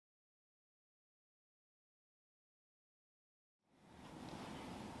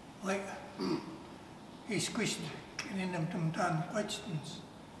Why is quist in them done questions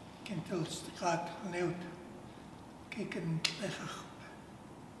can tell strat neut kicken lechach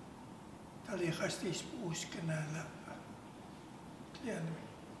tali hastis uskanala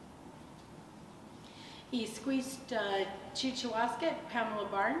He squeezed Chichawasket, Pamela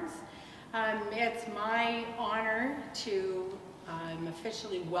Barnes. It's my honor to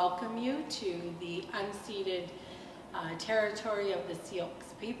officially welcome you to the unceded territory of the Sioux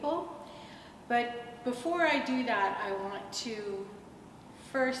people. But before I do that, I want to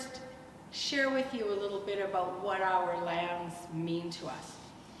first share with you a little bit about what our lands mean to us.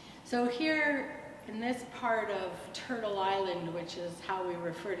 So here in this part of Turtle Island, which is how we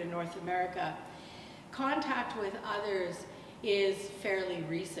refer to North America, contact with others is fairly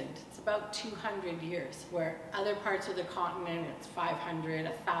recent. It's about 200 years, where other parts of the continent, it's 500,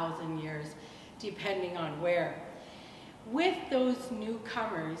 1,000 years, depending on where. With those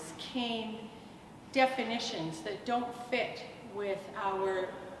newcomers came definitions that don't fit with our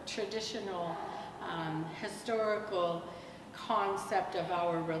traditional historical concept of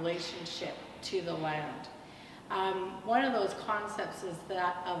our relationship to the land. One of those concepts is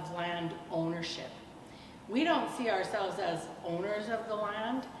that of land ownership. We don't see ourselves as owners of the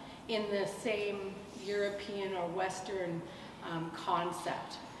land in the same European or Western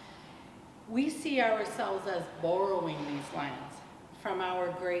concept. We see ourselves as borrowing these lands from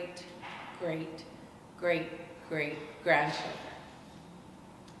our great, great, great, great grandchildren.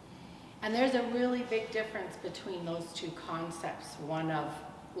 And there's a really big difference between those two concepts, one of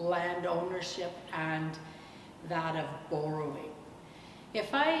land ownership and that of borrowing. If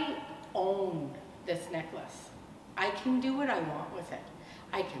I own this necklace, I can do what I want with it.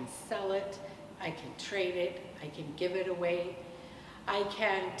 I can sell it, I can trade it, I can give it away, I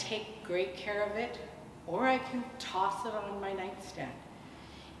can take great care of it, or I can toss it on my nightstand.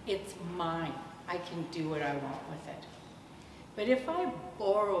 It's mine. I can do what I want with it. But if I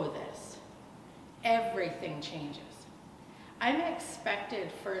borrow this, everything changes. I'm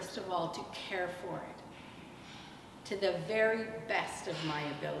expected, first of all, to care for it to the very best of my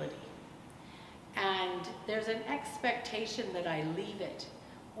ability. And there's an expectation that I leave it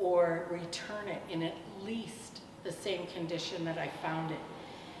or return it in at least the same condition that I found it.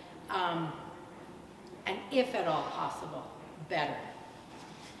 And if at all possible, better.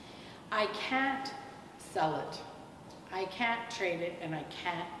 I can't sell it. I can't trade it, and I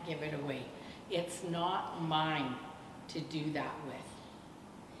can't give it away. It's not mine to do that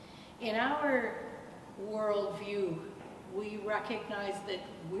with. In our worldview, we recognize that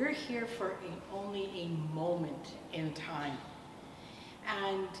we're here for only a moment in time.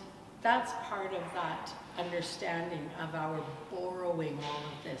 And that's part of that understanding of our borrowing all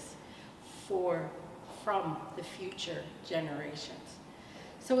of this from the future generations.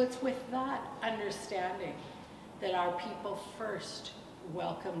 So it's with that understanding that our people first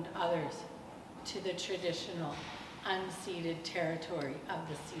welcomed others to the traditional unceded territory of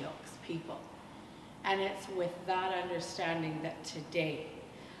the Sioux people. And it's with that understanding that today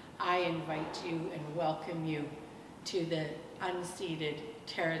I invite you and welcome you to the unceded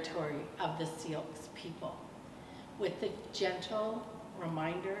territory of the Sioux people, with the gentle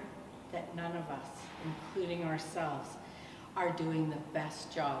reminder that none of us, including ourselves, are doing the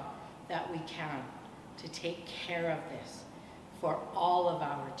best job that we can to take care of this for all of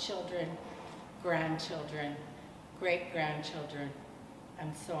our children, grandchildren, great-grandchildren,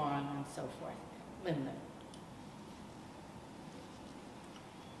 and so on and so forth. Linda.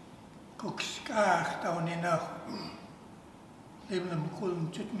 Kokskaar taunina limlam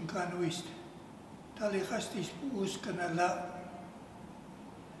kulm tutun kanuist tali hastis uskanala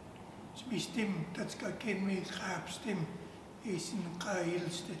smistim tatska kenmi khapstim isin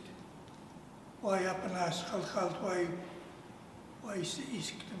qailstet why apanas khalkhalt why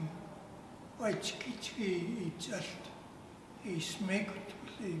isktum why chkichki ichalt ismekt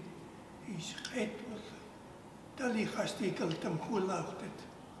is het tali hastikal tam khulautet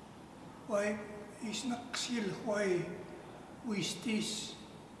why is naksil why wistis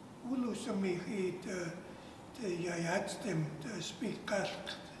ulusami het te jayatstem te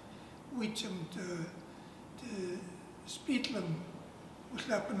spikalt wichem te spitlem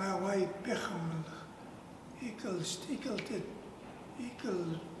uslapna why pecham ikel stikelt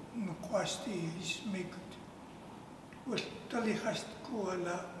ikel nkwasti ismekt wel tali hast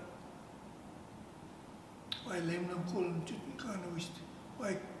koala why lemnam kulm tutun kanuist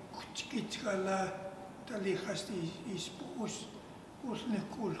why kuchkitskala tali hasti is usne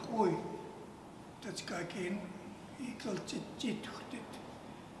kul khoi tatska ken ikel chit chit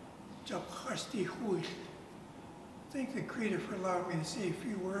jab hasti hui thank the Creator for allowing me to say a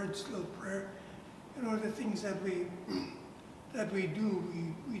few words, a little prayer. You know, the things that we do,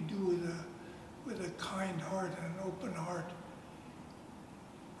 we do with a kind heart and an open heart.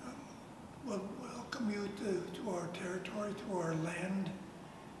 We'll welcome you to our territory, to our land.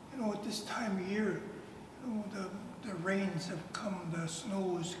 You know, at this time of year, you know, the rains have come, the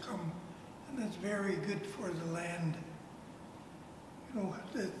snow has come, and it's very good for the land. You know,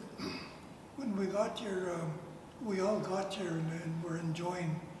 when we got here, we all got here and we're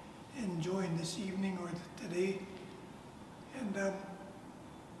enjoying this evening or today. And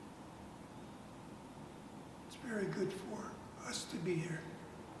it's very good for us to be here.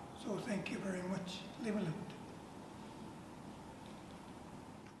 So thank you very much. Live and live.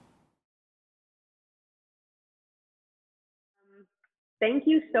 Thank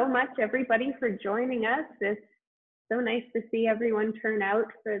you so much, everybody, for joining us. It's so nice to see everyone turn out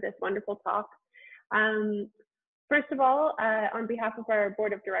for this wonderful talk. First of all, on behalf of our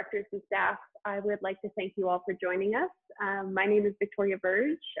board of directors and staff, I would like to thank you all for joining us. My name is Victoria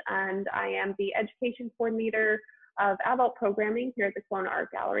Verge, and I am the education coordinator of adult programming here at the Kelowna Art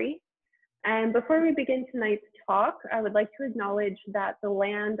Gallery. And before we begin tonight's talk, I would like to acknowledge that the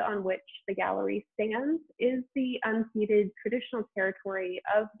land on which the gallery stands is the unceded traditional territory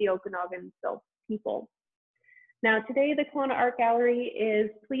of the Okanagan Silt people. Now, today, the Kelowna Art Gallery is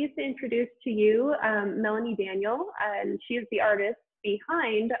pleased to introduce to you Melanie Daniel, and she is the artist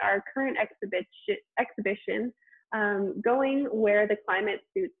behind our current exhibition, Goin, Where the Climate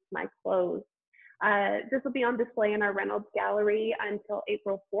Suits My Clothes. This will be on display in our Reynolds Gallery until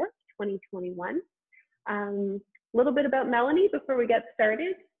April 4th, 2021. A little bit about Melanie before we get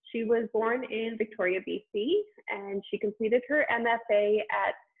started. She was born in Victoria, BC, and she completed her MFA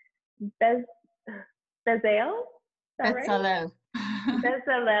at Bezalel, Bezalel.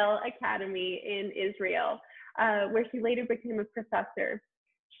 Bezalel Academy in Israel, where she later became a professor.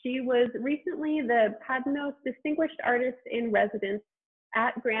 She was recently the Padnos Distinguished Artist in Residence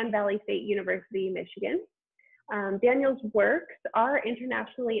at Grand Valley State University, Michigan. Daniel's works are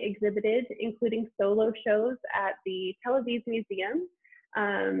internationally exhibited, including solo shows at the Tel Aviv Museum,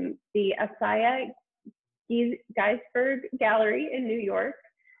 the Asaya Geisberg Gallery in New York,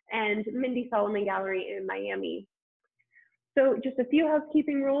 and Mindy Solomon Gallery in Miami. So just a few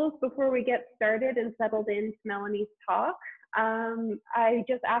housekeeping rules before we get started and settled into Melanie's talk. I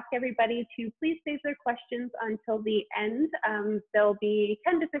just ask everybody to please save their questions until the end. There'll be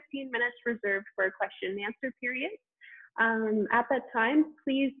 10 to 15 minutes reserved for a question and answer period. At that time,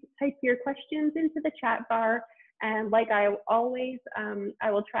 please type your questions into the chat bar. And like I always,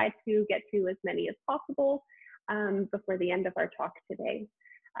 I will try to get to as many as possible before the end of our talk today.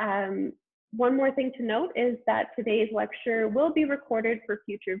 One more thing to note is that today's lecture will be recorded for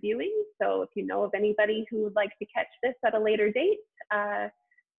future viewing. So if you know of anybody who would like to catch this at a later date,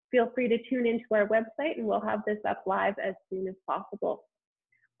 feel free to tune into our website and we'll have this up live as soon as possible.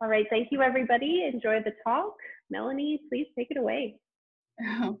 All right, thank you everybody. Enjoy the talk. Melanie, please take it away.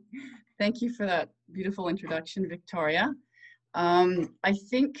 Thank you for that beautiful introduction, Victoria. I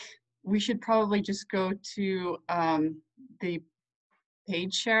think we should probably just go to the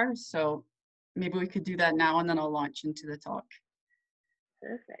page share. So maybe we could do that now and then I'll launch into the talk.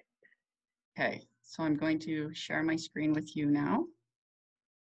 Perfect. Okay, so I'm going to share my screen with you now.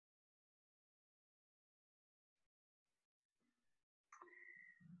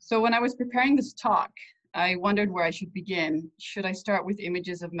 So when I was preparing this talk, I wondered where I should begin. Should I start with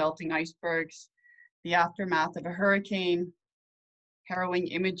images of melting icebergs, the aftermath of a hurricane, harrowing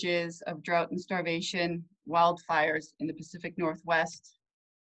images of drought and starvation, wildfires in the Pacific Northwest,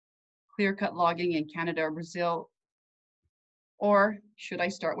 clear-cut logging in Canada or Brazil? Or should I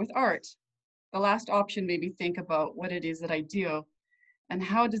start with art? The last option made me think about what it is that I do and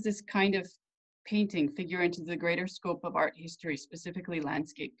how does this kind of painting figure into the greater scope of art history, specifically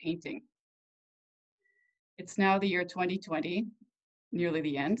landscape painting. It's now the year 2020, nearly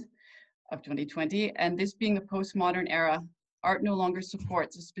the end of 2020, and this being a postmodern era, art no longer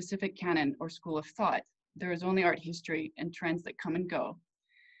supports a specific canon or school of thought. There is only art history and trends that come and go,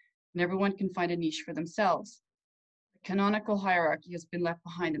 and everyone can find a niche for themselves. The canonical hierarchy has been left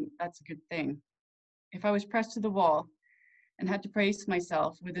behind, and that's a good thing. If I was pressed to the wall and had to place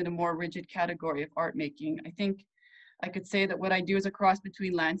myself within a more rigid category of art making, I think I could say that what I do is a cross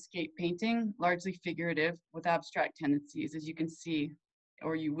between landscape painting, largely figurative, with abstract tendencies, as you can see,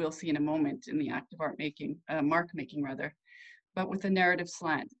 or you will see in a moment in the act of art making, mark making rather, but with a narrative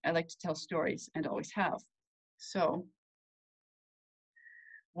slant. I like to tell stories and always have. So,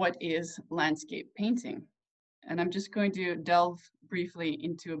 what is landscape painting? And I'm just going to delve briefly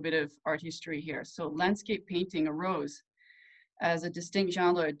into a bit of art history here. So landscape painting arose as a distinct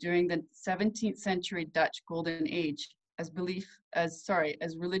genre during the 17th century Dutch Golden Age as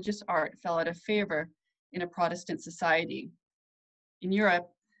religious art fell out of favor in a Protestant society. In Europe,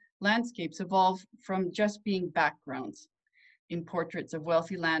 landscapes evolved from just being backgrounds in portraits of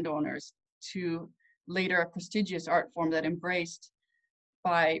wealthy landowners to later a prestigious art form that embraced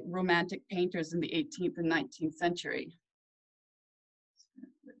by romantic painters in the 18th and 19th century.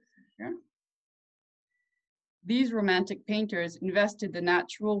 Here. These romantic painters invested the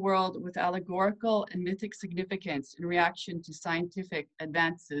natural world with allegorical and mythic significance in reaction to scientific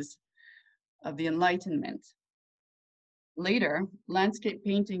advances of the Enlightenment. Later, landscape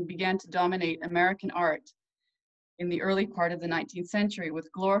painting began to dominate American art in the early part of the 19th century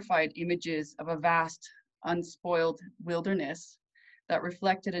with glorified images of a vast, unspoiled wilderness that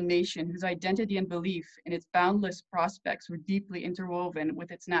reflected a nation whose identity and belief in its boundless prospects were deeply interwoven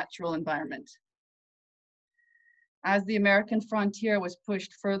with its natural environment. As the American frontier was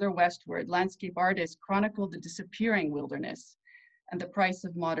pushed further westward, landscape artists chronicled the disappearing wilderness and the price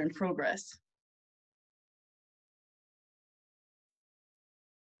of modern progress.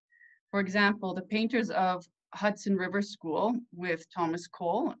 For example, the painters of Hudson River School, with Thomas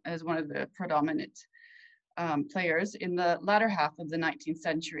Cole as one of the predominant players in the latter half of the 19th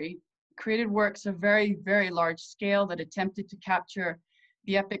century, created works of very, very large scale that attempted to capture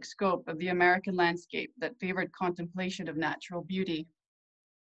the epic scope of the American landscape that favored contemplation of natural beauty.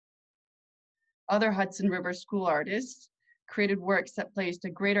 Other Hudson River School artists created works that placed a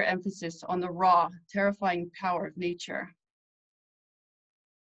greater emphasis on the raw, terrifying power of nature.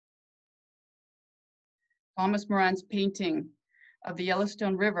 Thomas Moran's painting of the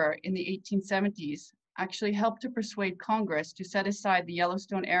Yellowstone River in the 1870s actually helped to persuade Congress to set aside the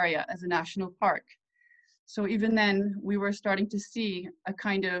Yellowstone area as a national park. So even then, we were starting to see a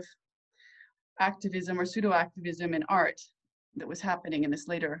kind of activism or pseudo-activism in art that was happening in this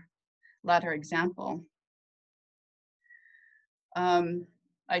latter example.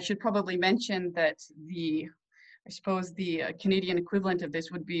 I should probably mention that I suppose the Canadian equivalent of this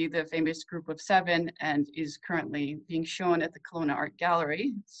would be the famous Group of Seven and is currently being shown at the Kelowna Art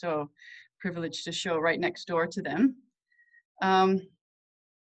Gallery. So privileged to show right next door to them.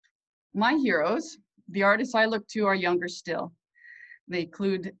 My heroes, the artists I look to, are younger still. They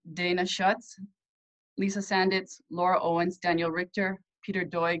include Dana Schutz, Lisa Sanditz, Laura Owens, Daniel Richter, Peter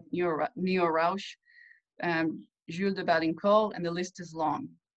Doig, Neo Rausch, Jules de Balincourt, and the list is long.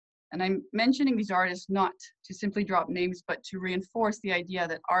 And I'm mentioning these artists not to simply drop names, but to reinforce the idea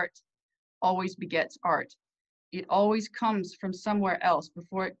that art always begets art. It always comes from somewhere else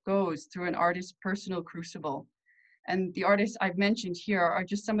before it goes through an artist's personal crucible. And the artists I've mentioned here are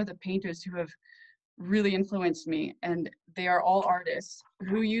just some of the painters who have really influenced me. And they are all artists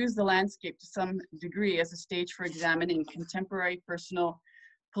who use the landscape to some degree as a stage for examining contemporary, personal,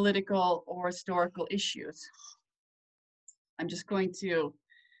 political, or historical issues. I'm just going to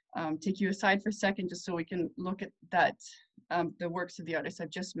take you aside for a second just so we can look at that, the works of the artists I've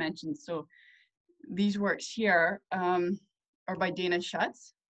just mentioned. So these works here are by Dana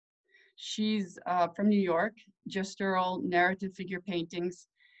Schutz. She's from New York, gestural narrative figure paintings.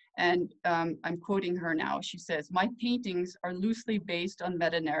 And I'm quoting her now. She says, "My paintings are loosely based on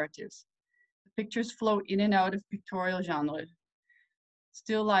meta-narratives. The pictures float in and out of pictorial genre.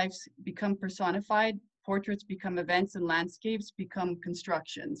 Still lifes become personified, portraits become events, and landscapes become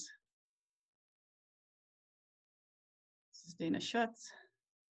constructions." This is Dana Schutz.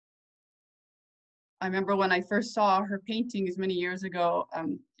 I remember when I first saw her paintings many years ago,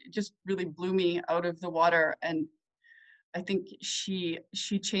 it just really blew me out of the water. And I think she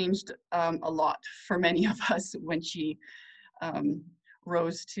changed a lot for many of us when she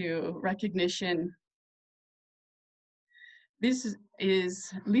rose to recognition. This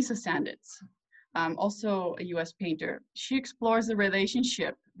is Lisa Sanditz, also a US painter. She explores the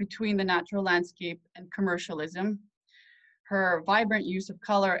relationship between the natural landscape and commercialism. Her vibrant use of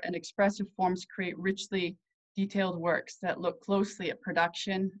color and expressive forms create richly detailed works that look closely at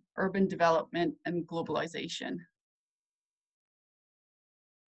production, urban development, and globalization.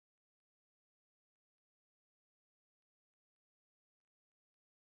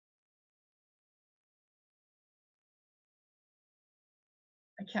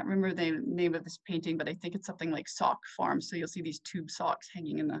 I can't remember the name of this painting, but I think it's something like Sock Farm. So you'll see these tube socks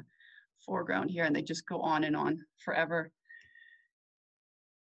hanging in the foreground here, and they just go on and on forever.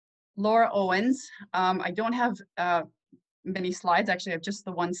 Laura Owens, I don't have many slides. Actually, I have just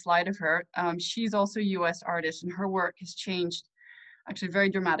the one slide of her. She's also a US artist, and her work has changed actually very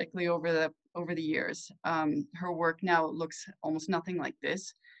dramatically over the over the years. Her work now looks almost nothing like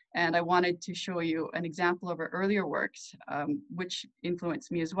this. And I wanted to show you an example of her earlier works, which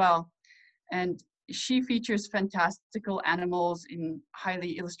influenced me as well. And she features fantastical animals in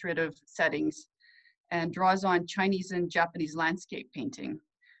highly illustrative settings and draws on Chinese and Japanese landscape painting,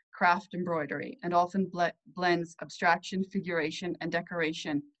 craft embroidery, and often blends abstraction, figuration, and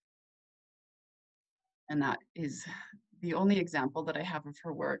decoration. And that is the only example that I have of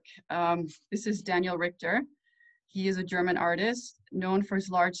her work. This is Daniel Richter. He is a German artist known for his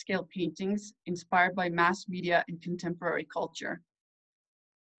large-scale paintings inspired by mass media and contemporary culture.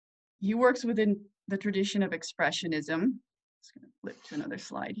 He works within the tradition of expressionism. Just gonna flip to another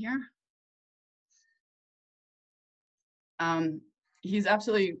slide here. He's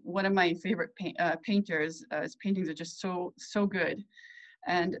absolutely one of my favorite painters. His paintings are just so good.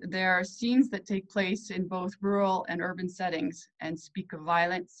 And there are scenes that take place in both rural and urban settings and speak of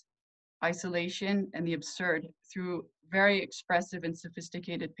violence, isolation, and the absurd through very expressive and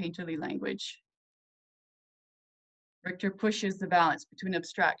sophisticated painterly language. Richter pushes the balance between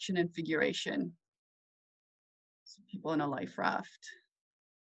abstraction and figuration. Some people in a life raft.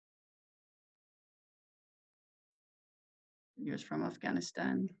 Years from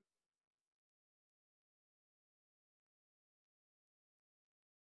Afghanistan.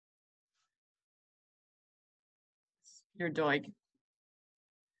 Peter Doig.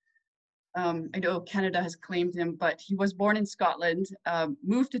 I know Canada has claimed him, but he was born in Scotland,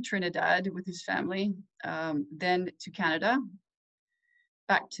 moved to Trinidad with his family, then to Canada,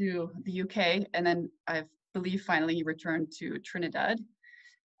 back to the UK, and then I believe finally he returned to Trinidad.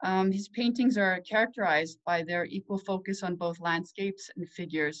 His paintings are characterized by their equal focus on both landscapes and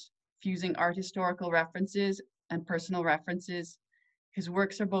figures, fusing art historical references and personal references. His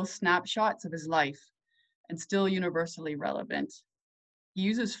works are both snapshots of his life and still universally relevant. He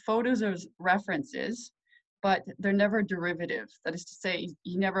uses photos as references, but they're never derivative. That is to say,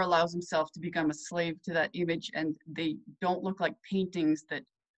 he never allows himself to become a slave to that image, and they don't look like paintings that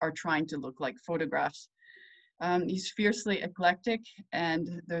are trying to look like photographs. He's fiercely eclectic,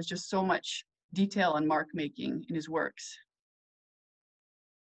 and there's just so much detail and mark making in his works.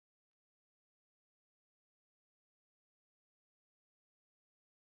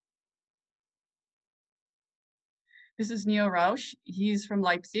 This is Neo Rausch. He's from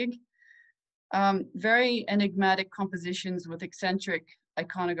Leipzig. Very enigmatic compositions with eccentric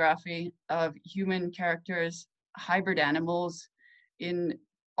iconography of human characters, hybrid animals in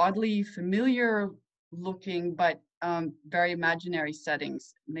oddly familiar looking but very imaginary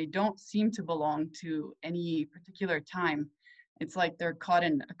settings. And they don't seem to belong to any particular time. It's like they're caught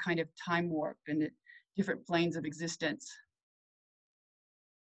in a kind of time warp in different planes of existence.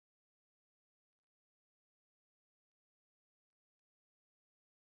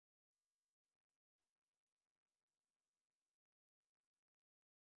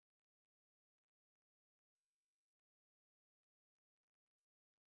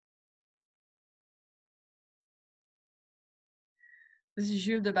 This is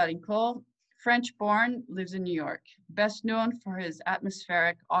Jules de Barincourt, French-born, lives in New York. Best known for his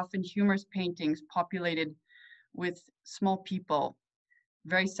atmospheric, often humorous paintings populated with small people,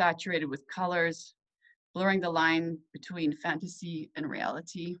 very saturated with colors, blurring the line between fantasy and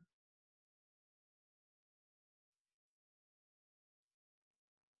reality.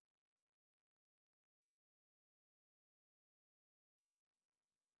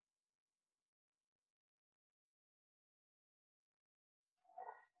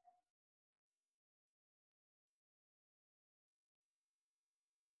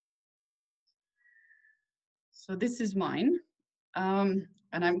 So this is mine, and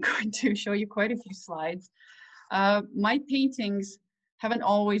I'm going to show you quite a few slides. My paintings haven't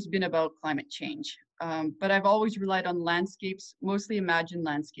always been about climate change, but I've always relied on landscapes, mostly imagined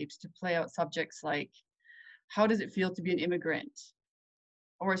landscapes, to play out subjects like, how does it feel to be an immigrant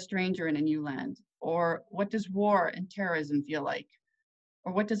or a stranger in a new land? Or what does war and terrorism feel like?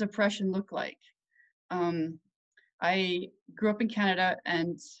 Or what does oppression look like? I grew up in Canada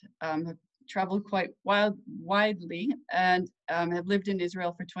and have traveled quite widely and have lived in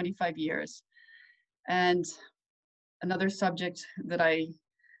Israel for 25 years. And another subject that I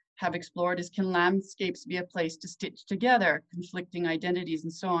have explored is, can landscapes be a place to stitch together conflicting identities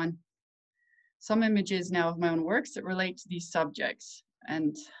and so on? Some images now of my own works that relate to these subjects,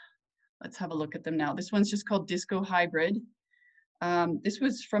 and let's have a look at them now. This one's just called Disco Hybrid. This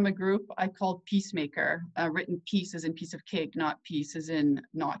was from a group I called Peacemaker, written peace as in piece of cake, not peace as in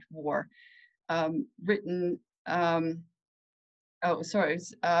not war.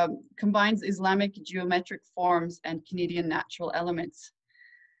 Combines Islamic geometric forms and Canadian natural elements.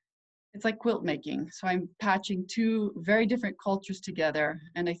 it's like quilt making. So I'm patching two very different cultures together.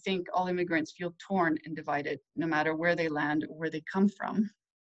 And I think all immigrants feel torn and divided, no matter where they land or where they come from.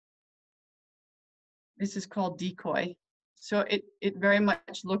 This is called decoy. So it very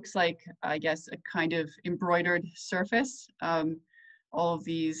much looks like, I guess, a kind of embroidered surface. All of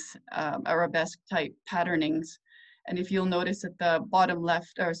these arabesque type patternings. And if you'll notice at the bottom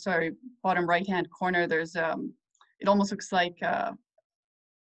left, or sorry, bottom right-hand corner, there's, it almost looks like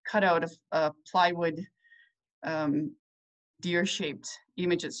cut out of a plywood deer-shaped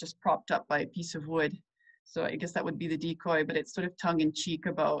image that's just propped up by a piece of wood. So I guess that would be the decoy, but it's sort of tongue-in-cheek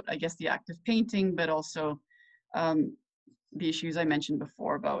about, I guess, the act of painting, but also the issues I mentioned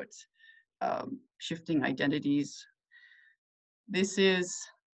before about shifting identities. This is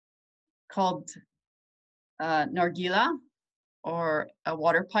called nargila, or a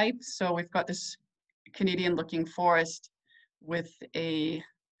water pipe. So we've got this Canadian-looking forest with a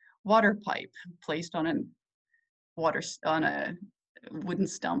water pipe placed on a wooden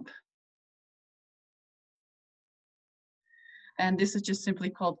stump. And this is just simply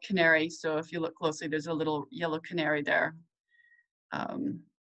called canary. So if you look closely, there's a little yellow canary there,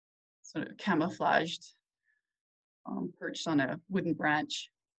 sort of camouflaged, perched on a wooden branch.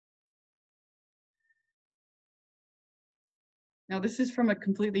 Now this is from a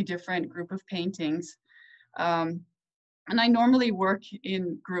completely different group of paintings. And I normally work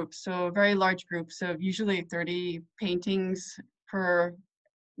in groups, so very large groups of usually 30 paintings per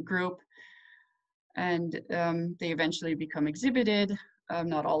group. And they eventually become exhibited,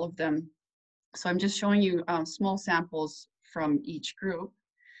 not all of them. So I'm just showing you small samples from each group.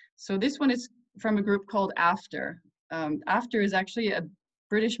 So this one is from a group called After. After is actually a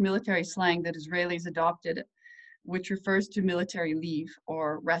British military slang that Israelis adopted, which refers to military leave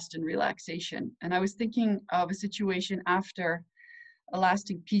or rest and relaxation. And I was thinking of a situation after a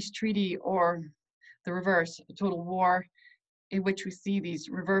lasting peace treaty, or the reverse, a total war, in which we see these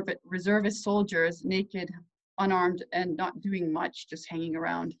reservist soldiers, naked, unarmed, and not doing much, just hanging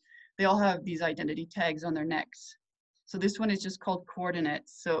around. They all have these identity tags on their necks. So this one is just called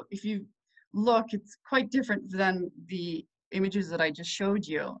Coordinates. So if you look, it's quite different than the images that I just showed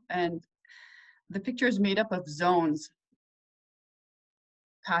you. And the picture is made up of zones,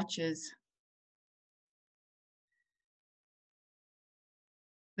 patches.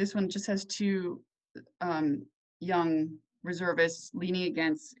 This one just has two young reservists leaning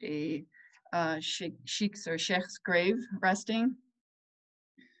against a sheikh's or sheikh's grave resting,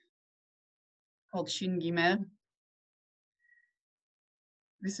 called Shin Gimel.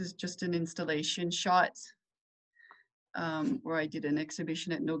 This is just an installation shot where I did an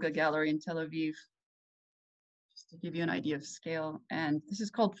exhibition at Noga Gallery in Tel Aviv, just to give you an idea of scale. And this is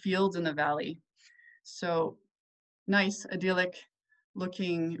called Fields in the Valley. So nice, idyllic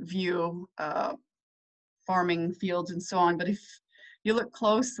looking view, farming fields and so on. But if you look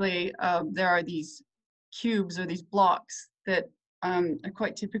closely, there are these cubes or these blocks that are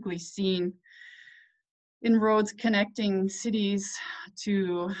quite typically seen in roads connecting cities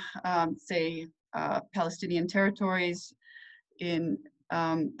to, say, Palestinian territories in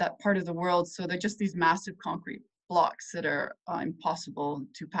that part of the world. So they're just these massive concrete blocks that are impossible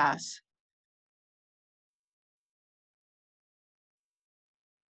to pass.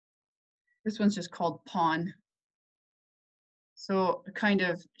 This one's just called Pawn. So a kind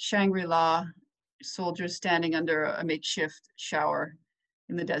of Shangri-La, soldiers standing under a makeshift shower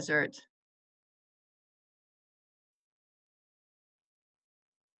in the desert.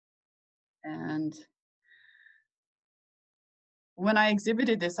 And when I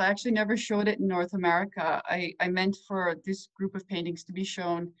exhibited this, I actually never showed it in North America. I meant for this group of paintings to be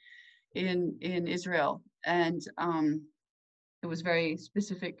shown in Israel. And it was very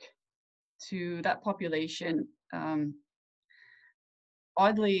specific to that population.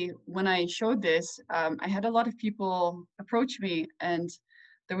 Oddly, when I showed this, I had a lot of people approach me, and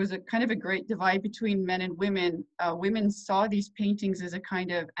there was a kind of a great divide between men and women. Women saw these paintings as a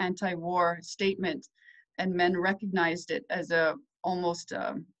kind of anti-war statement, and men recognized it as a almost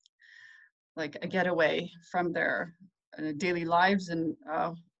like a getaway from their daily lives and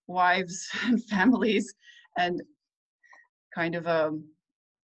wives and families, and kind of a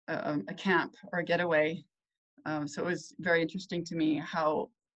camp or a getaway. So it was very interesting to me how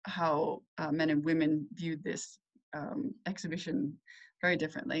men and women viewed this exhibition very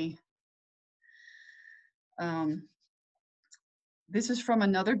differently. This is from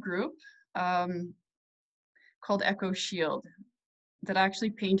another group called Echo Shield that I actually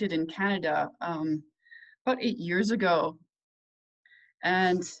painted in Canada about 8 years ago.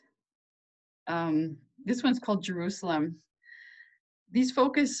 And this one's called Jerusalem. these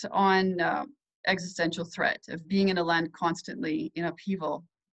focus on existential threat of being in a land constantly in upheaval.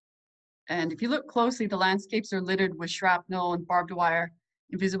 And if you look closely, the landscapes are littered with shrapnel and barbed wire,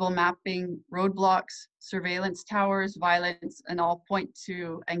 invisible mapping, roadblocks, surveillance towers, violence, and all point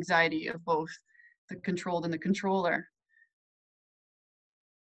to anxiety of both the controlled and the controller.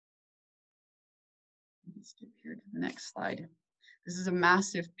 Let's skip here to the next slide. This is a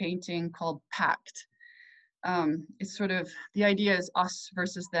massive painting called Pact. It's sort of, the idea is us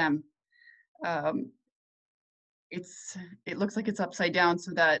versus them. It looks like it's upside down,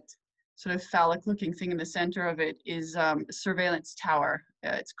 so that sort of phallic looking thing in the center of it is a surveillance tower.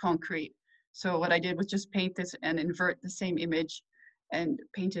 It's concrete. So what I did was just paint this and invert the same image and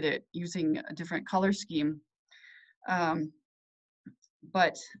painted it using a different color scheme.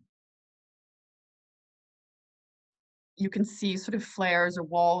 But you can see sort of flares or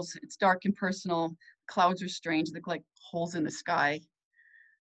walls. It's dark and personal. Clouds are strange, look like holes in the sky.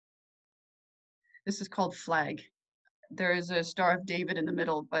 This is called Flag. There is a Star of David in the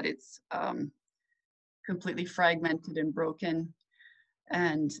middle, but it's completely fragmented and broken.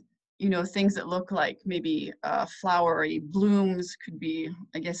 And, you know, things that look like maybe flowery blooms could be,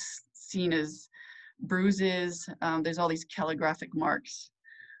 I guess, seen as bruises. There's all these calligraphic marks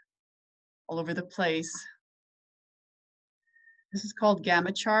all over the place. This is called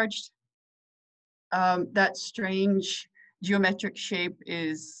gamma charged. That strange geometric shape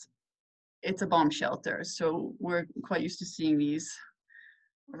it's a bomb shelter. So we're quite used to seeing these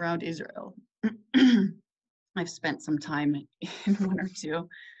around Israel. I've spent some time in one or two.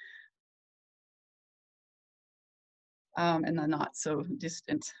 In the not so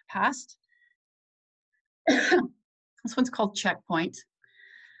distant past. This one's called Checkpoint.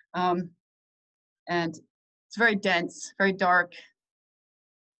 And it's very dense, very dark.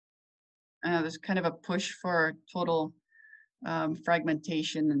 There's kind of a push for total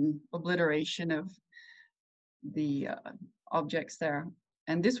fragmentation and obliteration of the objects there.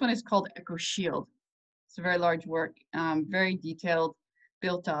 And this one is called Echo Shield. It's a very large work, very detailed,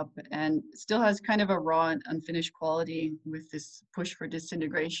 built up, and still has kind of a raw and unfinished quality with this push for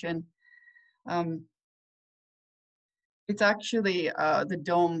disintegration. It's actually the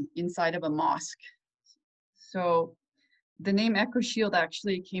dome inside of a mosque. So the name Echo Shield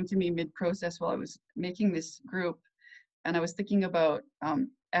actually came to me mid-process while I was making this group, and I was thinking about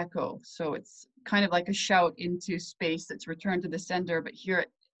echo. So it's kind of like a shout into space that's returned to the sender, but here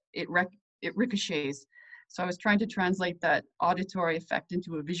it ricochets. So I was trying to translate that auditory effect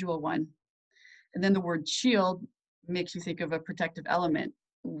into a visual one. And then the word shield makes you think of a protective element,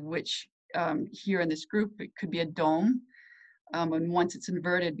 which here in this group, it could be a dome. And once it's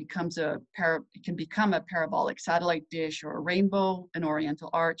inverted, it can become a parabolic satellite dish or a rainbow, an oriental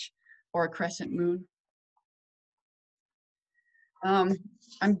arch, or a crescent moon. I'm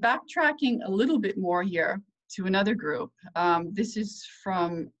backtracking a little bit more here to another group. This is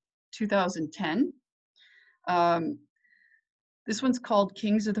from 2010. This one's called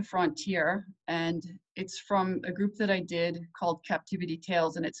Kings of the Frontier, and it's from a group that I did called Captivity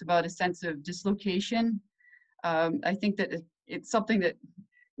Tales, and it's about a sense of dislocation. I think that it's something that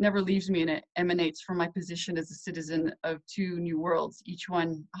never leaves me, and it emanates from my position as a citizen of two new worlds, each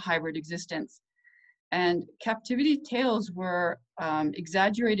one a hybrid existence. And Captivity Tales were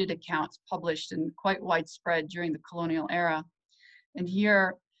exaggerated accounts published and quite widespread during the colonial era. And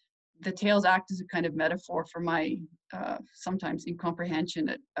here, the tales act as a kind of metaphor for my sometimes incomprehension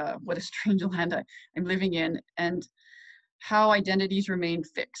at what a strange land I'm living in, and how identities remain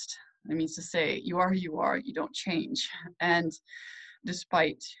fixed. That means to say, you are who you are, you don't change. And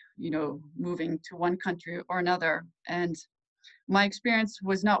despite, moving to one country or another. And my experience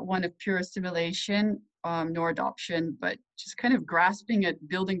was not one of pure assimilation nor adoption, but just kind of grasping at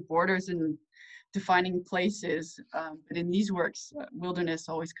building borders and defining places. But in these works, wilderness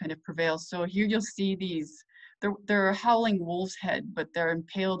always kind of prevails. So here you'll see these, they're a howling wolf's head, but they're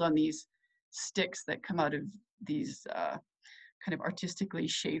impaled on these sticks that come out of these kind of artistically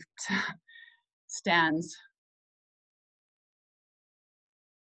shaped stands.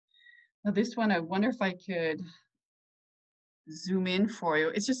 Now this one, I wonder if I could zoom in for you.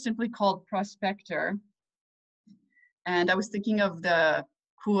 It's just simply called Prospector. And I was thinking of the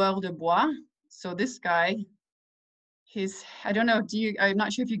coureur de bois. So this guy, I don't know, I'm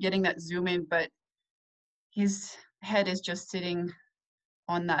not sure if you're getting that zoom in, but his head is just sitting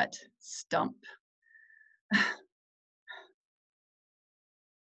on that stump.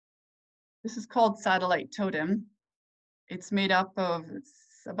 This is called Satellite Totem. It's made up of, it's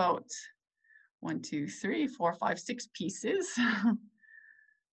about 1, 2, 3, 4, 5, 6 pieces.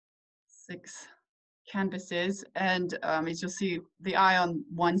 6 canvases, and as you'll see, the eye on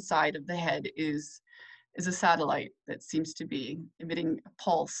one side of the head is a satellite that seems to be emitting a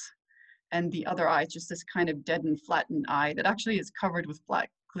pulse, and the other eye is just this kind of dead and flattened eye that actually is covered with black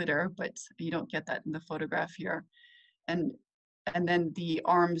glitter, but you don't get that in the photograph here. And then the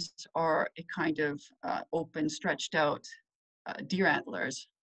arms are a kind of open, stretched out deer antlers,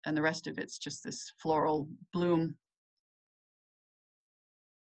 and the rest of it's just this floral bloom.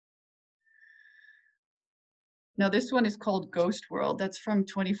 Now this one is called Ghost World. That's from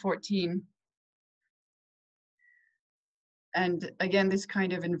 2014. And again, this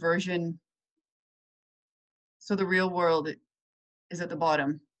kind of inversion. So the real world is at the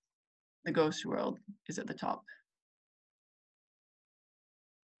bottom. The ghost world is at the top.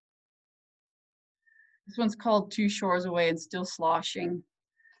 This one's called Two Shores Away and Still Sloshing.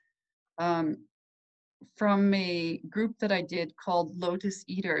 From a group that I did called Lotus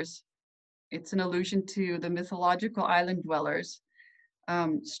Eaters. It's an allusion to the mythological island dwellers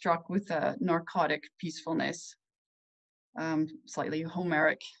struck with a narcotic peacefulness, slightly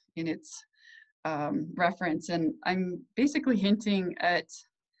Homeric in its reference. And I'm basically hinting at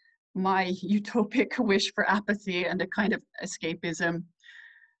my utopic wish for apathy and a kind of escapism.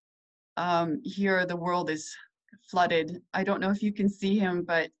 Here, the world is flooded. I don't know if you can see him,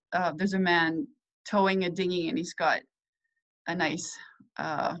 but there's a man towing a dinghy, and he's got a nice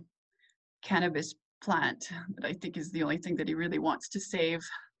cannabis plant that I think is the only thing that he really wants to save.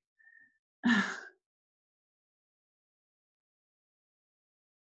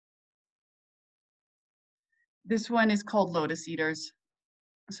 This one is called Lotus Eaters,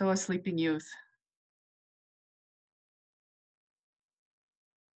 so a sleeping youth.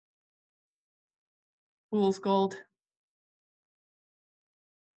 Fool's gold.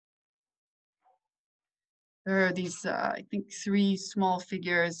 There are these, I think, 3 small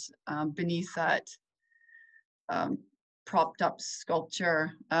figures beneath that propped up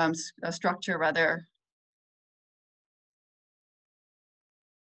sculpture, structure rather.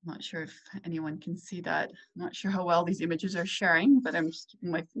 I'm not sure if anyone can see that. I'm not sure how well these images are sharing, but I'm just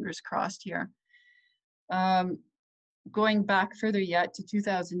keeping my fingers crossed here. Going back further yet to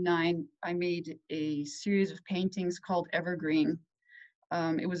 2009, I made a series of paintings called Evergreen.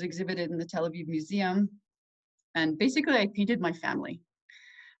 It was exhibited in the Tel Aviv Museum. And basically I painted my family.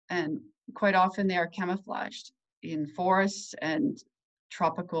 And quite often they are camouflaged in forests and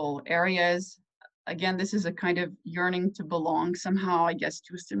tropical areas. Again, this is a kind of yearning to belong somehow, I guess,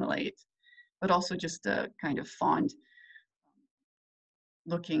 to assimilate, but also just a kind of fond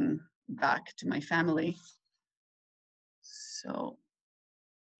looking back to my family. So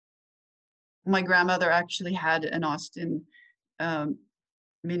my grandmother actually had an Austin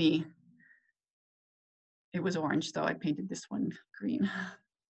Mini. It was orange, though I painted this one green.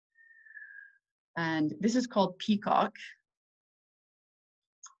 And this is called Peacock.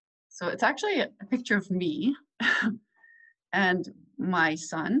 So it's actually a picture of me and my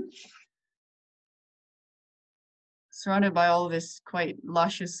son, surrounded by all of this quite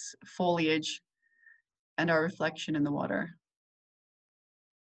luscious foliage and our reflection in the water.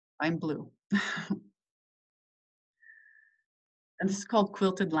 I'm blue. And this is called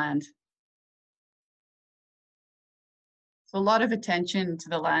Quilted Land. So a lot of attention to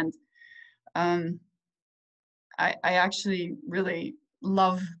the land. I actually really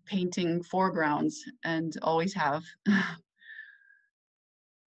love painting foregrounds and always have.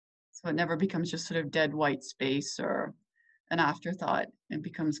 So it never becomes just sort of dead white space or an afterthought. It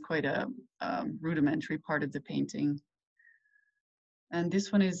becomes quite a rudimentary part of the painting. And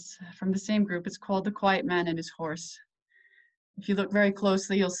this one is from the same group. It's called The Quiet Man and His Horse. If you look very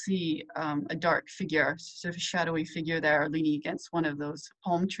closely, you'll see a dark figure, sort of a shadowy figure there leaning against one of those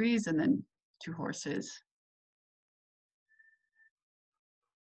palm trees, and then 2 horses.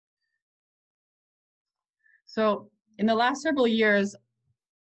 So in the last several years,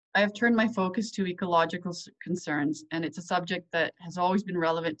 I have turned my focus to ecological concerns, and it's a subject that has always been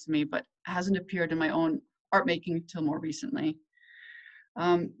relevant to me, but hasn't appeared in my own art making until more recently.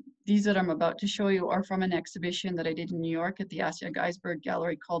 These that I'm about to show you are from an exhibition that I did in New York at the Asya Geisberg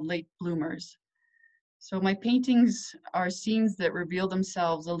Gallery called Late Bloomers. So my paintings are scenes that reveal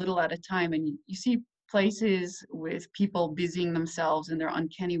themselves a little at a time, and you see places with people busying themselves in their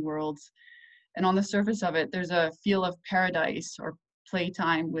uncanny worlds. And on the surface of it, there's a feel of paradise or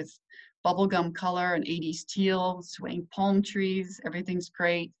playtime with bubblegum color and 80s teal, swaying palm trees, everything's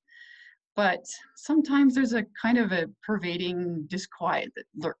great. But sometimes there's a kind of a pervading disquiet that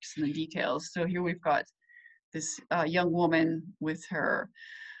lurks in the details. So here we've got this young woman with her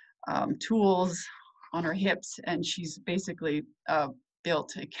tools on her hips, and she's basically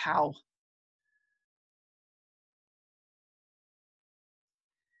built a cow.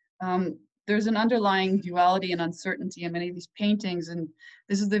 There's an underlying duality and uncertainty in many of these paintings, and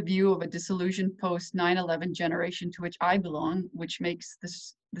this is the view of a disillusioned post 9/11 generation to which I belong, which makes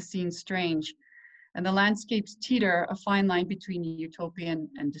the scene strange. And the landscapes teeter a fine line between utopian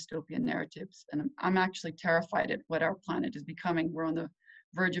and dystopian narratives. And I'm actually terrified at what our planet is becoming. We're on the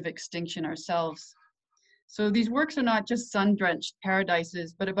verge of extinction ourselves. So these works are not just sun-drenched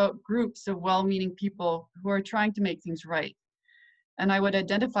paradises, but about groups of well-meaning people who are trying to make things right. And I would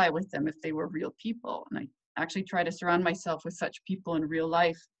identify with them if they were real people. And I actually try to surround myself with such people in real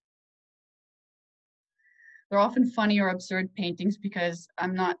life. They're often funny or absurd paintings because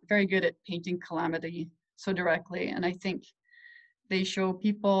I'm not very good at painting calamity so directly. And I think they show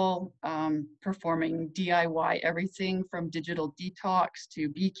people performing DIY everything from digital detox to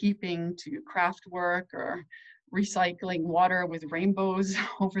beekeeping to craft work or recycling water with rainbows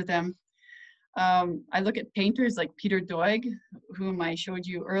over them. I look at painters like Peter Doig, whom I showed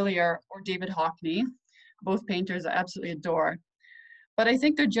you earlier, or David Hockney, both painters I absolutely adore. But I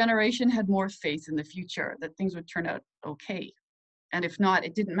think their generation had more faith in the future, that things would turn out okay. And if not,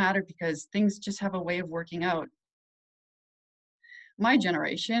 it didn't matter because things just have a way of working out. My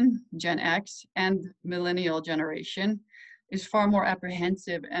generation, Gen X, and millennial generation is far more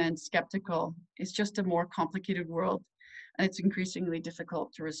apprehensive and skeptical. It's just a more complicated world, and it's increasingly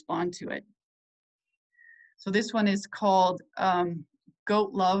difficult to respond to it. So this one is called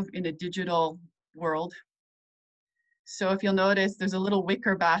Goat Love in a Digital World. So if you'll notice, there's a little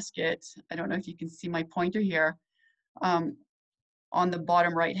wicker basket. I don't know if you can see my pointer here on the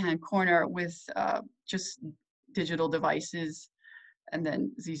bottom right-hand corner with just digital devices, and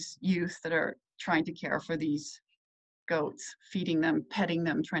then these youth that are trying to care for these goats, feeding them, petting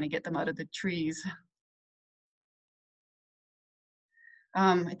them, trying to get them out of the trees.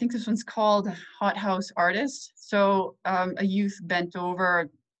 I think this one's called Hot House Artist. So a youth bent over,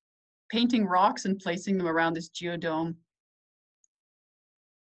 painting rocks and placing them around this geodome.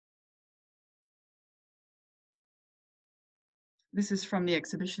 This is from the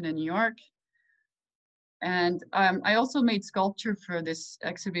exhibition in New York. And I also made sculpture for this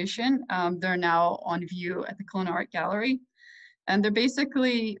exhibition. They're now on view at the Kelowna Art Gallery. And they're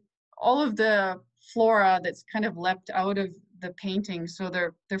basically all of the flora that's kind of leapt out of the painting. So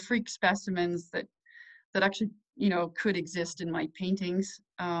they're freak specimens that actually, you know, could exist in my paintings.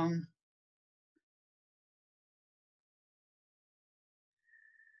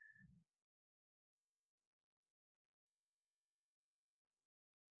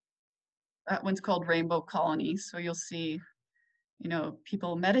 That one's called Rainbow Colony. So you'll see, you know,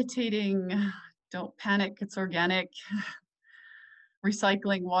 people meditating, don't panic, it's organic,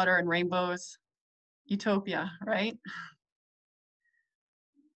 recycling water and rainbows, utopia, right?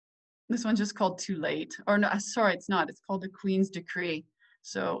 This one's just called Too Late, or no, sorry, it's not, it's called The Queen's Decree.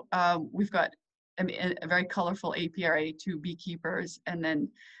 So we've got a very colorful apiary to beekeepers, and then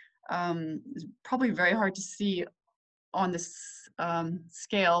it's probably very hard to see on this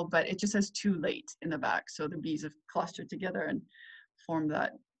scale, but it just says too late in the back. So the bees have clustered together and formed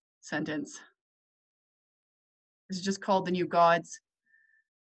that sentence. This is just called The New Gods,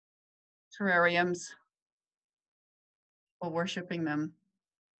 terrariums, while worshiping them.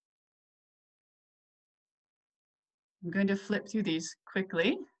 I'm going to flip through these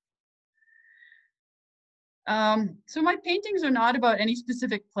quickly. So my paintings are not about any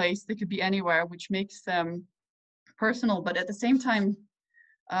specific place. They could be anywhere, which makes them personal, but at the same time,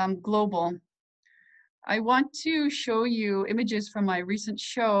 global. I want to show you images from my recent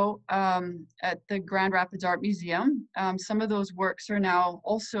show at the Grand Rapids Art Museum. Some of those works are now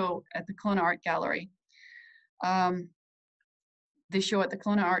also at the Kelowna Art Gallery. The show at the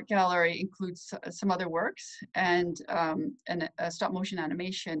Kelowna Art Gallery includes some other works and a stop motion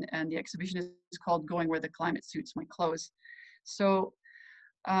animation, and the exhibition is called Going Where the Climate Suits My Clothes. So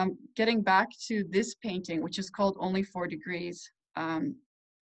getting back to this painting, which is called Only 4 Degrees.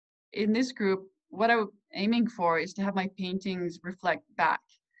 In this group, what I'm aiming for is to have my paintings reflect back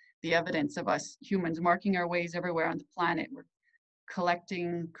the evidence of us humans marking our ways everywhere on the planet. We're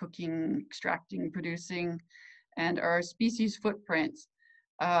collecting, cooking, extracting, producing, and our species footprint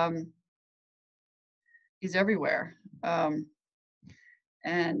is everywhere.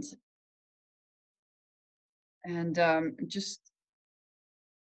 Just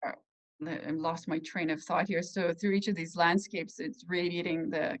I lost my train of thought here. So through each of these landscapes, it's radiating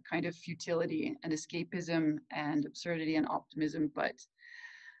the kind of futility and escapism and absurdity and optimism, but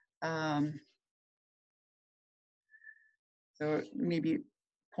so maybe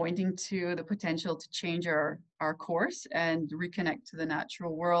pointing to the potential to change our course and reconnect to the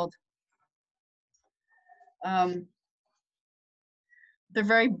natural world. They're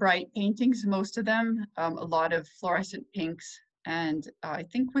very bright paintings, most of them, a lot of fluorescent pinks. And I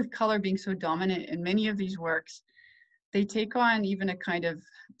think with color being so dominant in many of these works, they take on even a kind of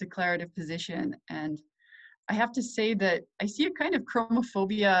declarative position. And I have to say that I see a kind of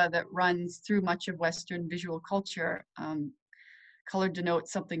chromophobia that runs through much of Western visual culture. Color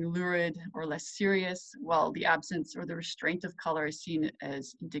denotes something lurid or less serious, while the absence or the restraint of color is seen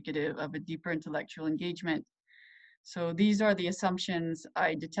as indicative of a deeper intellectual engagement. So these are the assumptions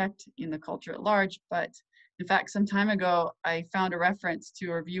I detect in the culture at large, but in fact, some time ago, I found a reference to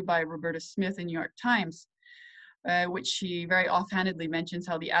a review by Roberta Smith in New York Times, which she very offhandedly mentions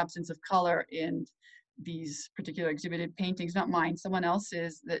how the absence of color in these particular exhibited paintings, not mine, someone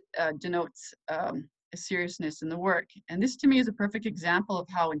else's, that denotes a seriousness in the work. And this to me is a perfect example of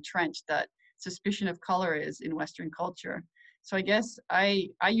how entrenched that suspicion of color is in Western culture. So I guess I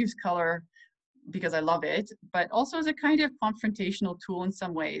use color because I love it, but also as a kind of confrontational tool in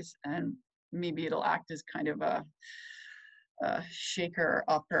some ways. And maybe it'll act as kind of a shaker,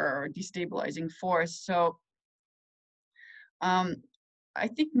 upper, or destabilizing force. So I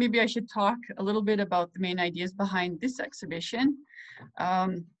think maybe I should talk a little bit about the main ideas behind this exhibition.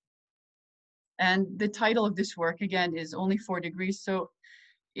 And the title of this work, again, is Only 4 Degrees. So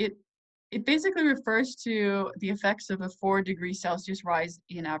it basically refers to the effects of a 4°C rise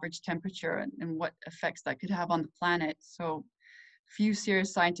in average temperature and what effects that could have on the planet. So few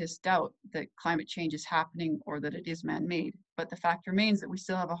serious scientists doubt that climate change is happening or that it is man-made, but the fact remains that we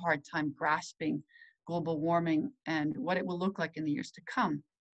still have a hard time grasping global warming and what it will look like in the years to come.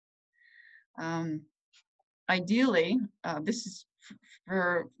 Ideally, this is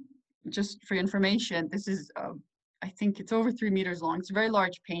just for information, this is, I think it's over 3 meters long. It's a very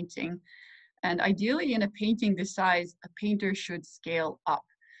large painting. And ideally in a painting this size, a painter should scale up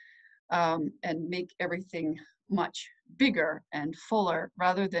and make everything much bigger and fuller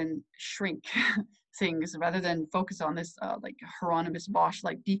rather than shrink things, rather than focus on this like Hieronymus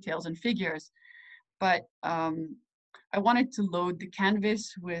Bosch-like details and figures. But I wanted to load the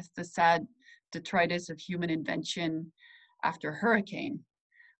canvas with the sad detritus of human invention after a hurricane,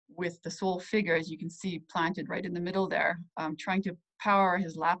 with the sole figure, as you can see, planted right in the middle there, trying to power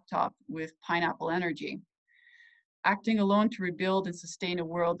his laptop with pineapple energy. Acting alone to rebuild and sustain a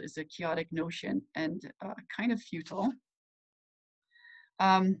world is a chaotic notion and kind of futile.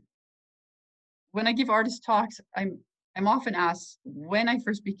 When I give artist talks, I'm often asked when I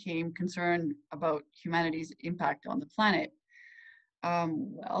first became concerned about humanity's impact on the planet.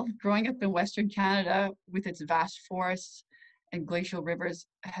 Well, growing up in Western Canada with its vast forests and glacial rivers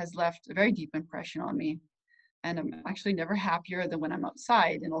has left a very deep impression on me. And I'm actually never happier than when I'm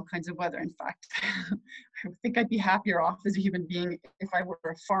outside in all kinds of weather. In fact, I think I'd be happier off as a human being if I were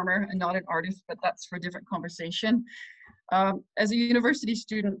a farmer and not an artist, but that's for a different conversation. As a university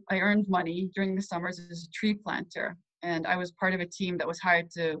student, I earned money during the summers as a tree planter. And I was part of a team that was hired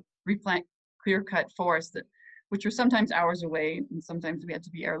to replant clear-cut forests which were sometimes hours away, and sometimes we had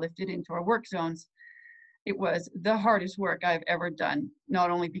to be airlifted into our work zones. It was the hardest work I've ever done,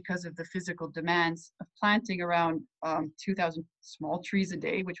 not only because of the physical demands of planting around 2,000 small trees a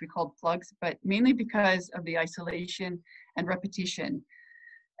day, which we called plugs, but mainly because of the isolation and repetition.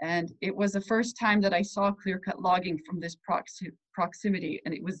 And it was the first time that I saw clear-cut logging from this proximity,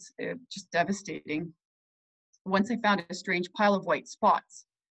 and it was just devastating. Once I found a strange pile of white spots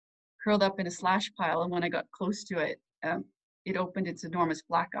curled up in a slash pile, and when I got close to it, it opened its enormous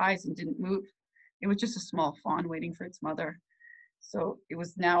black eyes and didn't move. It was just a small fawn waiting for its mother. So it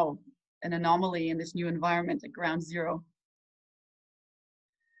was now an anomaly in this new environment at ground zero.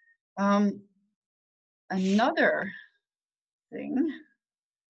 Another thing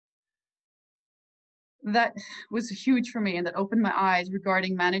that was huge for me and that opened my eyes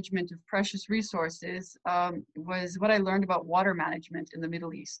regarding management of precious resources was what I learned about water management in the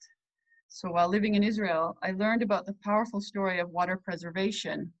Middle East. So while living in Israel, I learned about the powerful story of water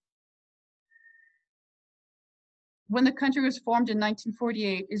preservation. When the country was formed in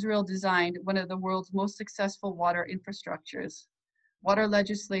 1948, Israel designed one of the world's most successful water infrastructures. Water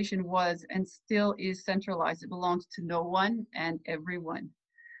legislation was and still is centralized. It belongs to no one and everyone.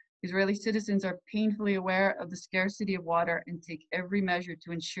 Israeli citizens are painfully aware of the scarcity of water and take every measure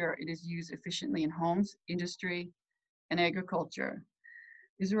to ensure it is used efficiently in homes, industry, and agriculture.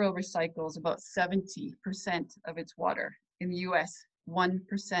 Israel recycles about 70% of its water. In the US,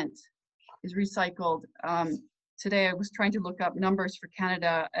 1% is recycled. Today, I was trying to look up numbers for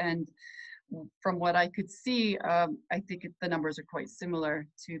Canada, and from what I could see, I think the numbers are quite similar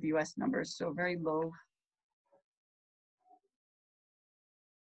to the US numbers, so very low.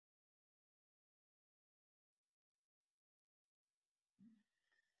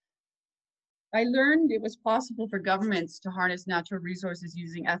 I learned it was possible for governments to harness natural resources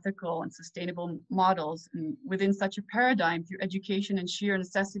using ethical and sustainable models. And within such a paradigm, through education and sheer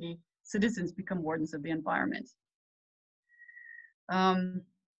necessity, citizens become wardens of the environment. Another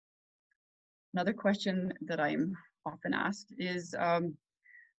question that I'm often asked is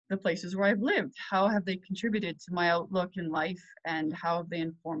the places where I've lived. How have they contributed to my outlook in life, and how have they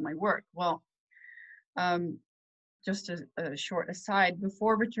informed my work? Well, just a short aside,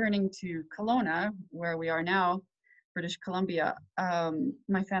 before returning to Kelowna, where we are now, British Columbia,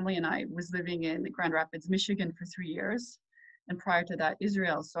 my family and I was living in Grand Rapids, Michigan for 3 years. And prior to that,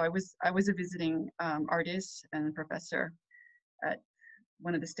 Israel. So I was a visiting artist and professor at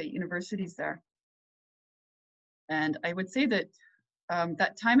one of the state universities there. And I would say that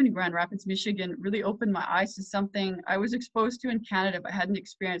that time in Grand Rapids, Michigan really opened my eyes to something I was exposed to in Canada, but hadn't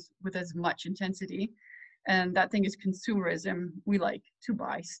experienced with as much intensity. And that thing is consumerism. We like to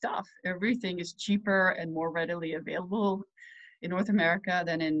buy stuff. Everything is cheaper and more readily available in North America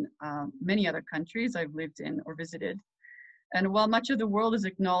than in many other countries I've lived in or visited. And while much of the world has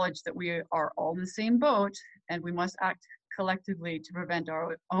acknowledged that we are all in the same boat and we must act collectively to prevent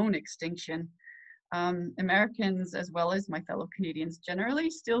our own extinction, Americans, as well as my fellow Canadians,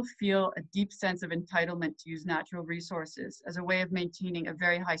 generally still feel a deep sense of entitlement to use natural resources as a way of maintaining a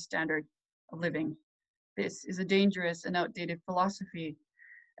very high standard of living. This is a dangerous and outdated philosophy,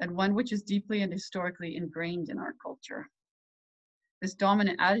 and one which is deeply and historically ingrained in our culture. This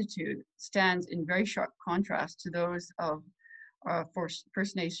dominant attitude stands in very sharp contrast to those of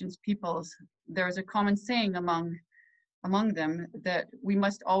First Nations peoples. There is a common saying among them that we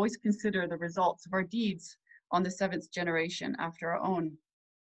must always consider the results of our deeds on the seventh generation after our own.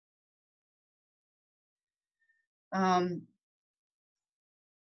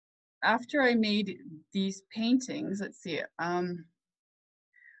 After I made these paintings, let's see,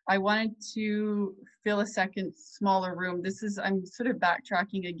 I wanted to fill a second smaller room. I'm sort of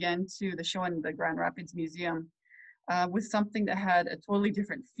backtracking again to the show in the Grand Rapids Museum with something that had a totally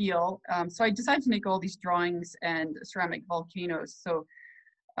different feel. So I decided to make all these drawings and ceramic volcanoes. So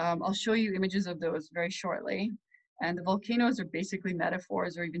I'll show you images of those very shortly. And the volcanoes are basically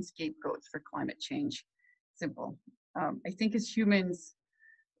metaphors or even scapegoats for climate change. Simple. I think as humans,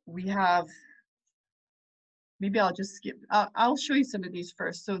 we have, maybe I'll just skip. I'll show you some of these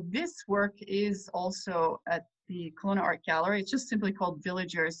first. So this work is also at the Kelowna Art Gallery. It's just simply called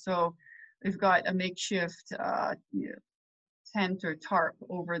Villagers. So we've got a makeshift tent or tarp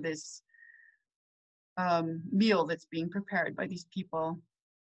over this meal that's being prepared by these people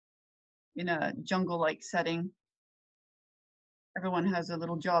in a jungle-like setting. Everyone has a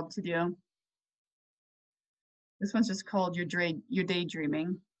little job to do. This one's just called Your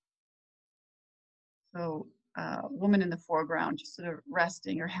Daydreaming. So woman in the foreground, just sort of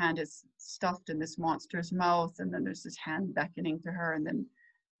resting. Her hand is stuffed in this monster's mouth, and then there's this hand beckoning to her, and then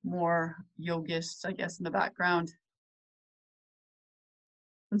more yogists, I guess, in the background.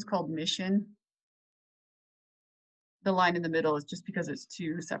 One's called Mission. The line in the middle is just because it's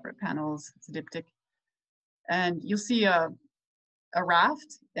two separate panels. It's a diptych. And you'll see a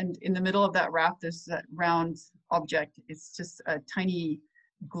raft, and in the middle of that raft, there's that round object. It's just a tiny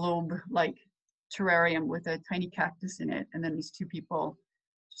globe-like terrarium with a tiny cactus in it, and then these two people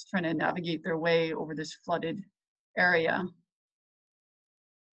just trying to navigate their way over this flooded area.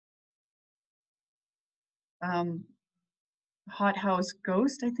 Hothouse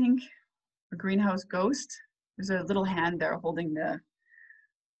Ghost, I think, a greenhouse ghost. There's a little hand there holding the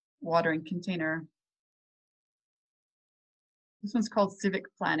watering container. This one's called Civic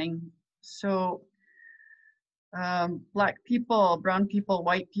Planning. So Black people, brown people,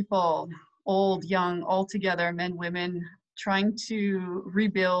 white people, old, young, all together, men, women, trying to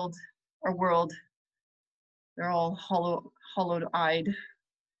rebuild our world. They're all hollowed-eyed.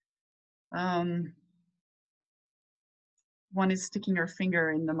 One is sticking her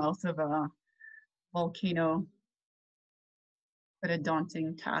finger in the mouth of a volcano. But a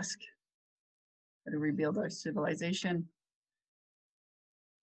daunting task to rebuild our civilization.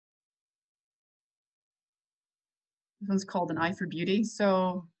 This one's called An Eye for Beauty.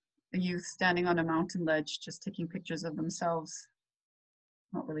 So a youth standing on a mountain ledge, just taking pictures of themselves,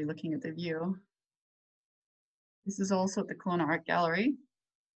 not really looking at the view. This is also at the Kelowna Art Gallery.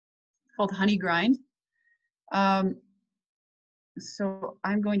 It's called Honey Grind. So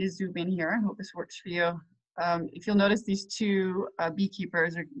I'm going to zoom in here. I hope this works for you. If you'll notice, these two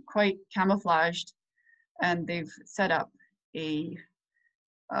beekeepers are quite camouflaged, and they've set up a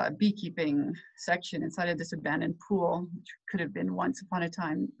beekeeping section inside of this abandoned pool, which could have been once upon a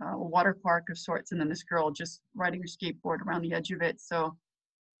time a water park of sorts, and then this girl just riding her skateboard around the edge of it. So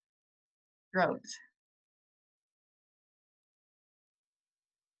drought.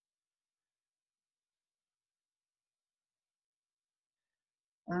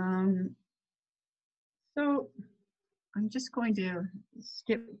 So I'm just going to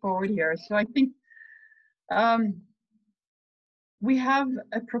skip forward here. So I think we have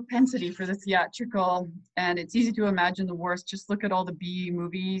a propensity for the theatrical, and it's easy to imagine the worst. Just look at all the B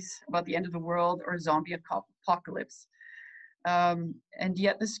movies about the end of the world or zombie apocalypse. And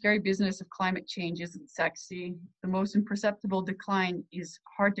yet the scary business of climate change isn't sexy. The most imperceptible decline is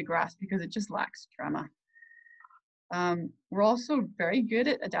hard to grasp because it just lacks drama. We're also very good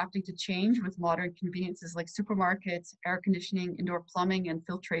at adapting to change with modern conveniences like supermarkets, air conditioning, indoor plumbing, and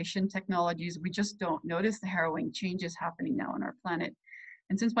filtration technologies. We just don't notice the harrowing changes happening now on our planet.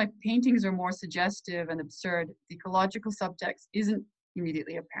 And since my paintings are more suggestive and absurd, the ecological subtext isn't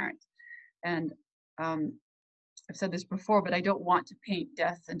immediately apparent. And I've said this before, but I don't want to paint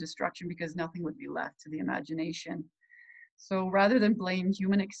death and destruction because nothing would be left to the imagination. So rather than blame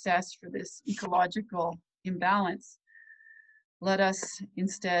human excess for this ecological imbalance, let us say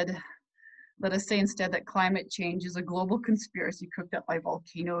instead that climate change is a global conspiracy cooked up by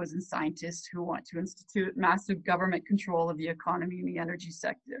volcanoes and scientists who want to institute massive government control of the economy and the energy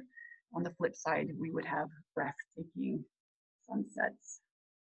sector. On the flip side, we would have breathtaking sunsets.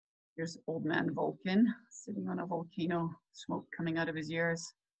 Here's old man Vulcan sitting on a volcano, smoke coming out of his ears.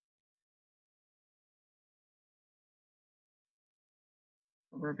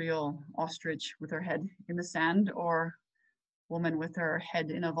 A reveal ostrich with her head in the sand, or woman with her head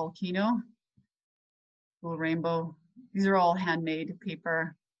in a volcano. Little rainbow. These are all handmade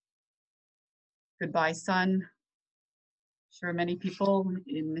paper. Goodbye, sun. Sure, many people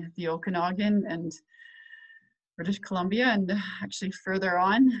in the Okanagan and British Columbia and actually further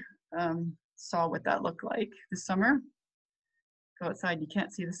on saw what that looked like this summer. Go outside, you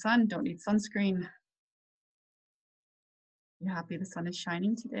can't see the sun, don't need sunscreen. Be happy the sun is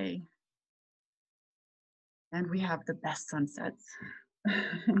shining today. And we have the best sunsets.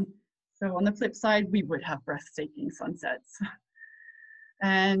 So on the flip side, we would have breathtaking sunsets.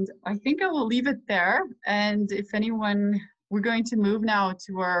 And I think I will leave it there. And if anyone, we're going to move now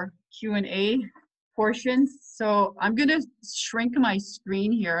to our Q&A portions. So I'm going to shrink my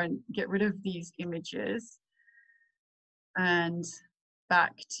screen here and get rid of these images. And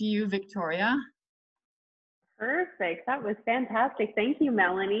back to you, Victoria. Perfect. That was fantastic. Thank you,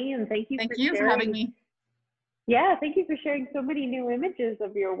 Melanie, and thank you for having me. Yeah, thank you for sharing so many new images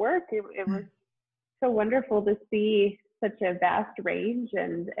of your work. It was so wonderful to see such a vast range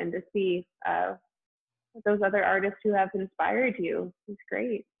and to see those other artists who have inspired you. It's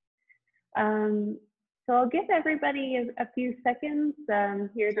great. So I'll give everybody a few seconds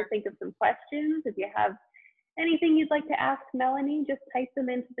here to think of some questions. If you have anything you'd like to ask Melanie, just type them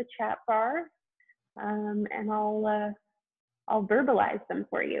into the chat bar, and I'll verbalize them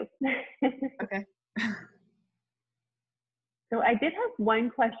for you. Okay. So I did have one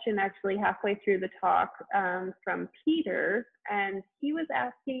question actually halfway through the talk from Peter, and he was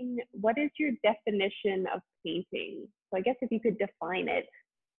asking, what is your definition of painting? So I guess if you could define it,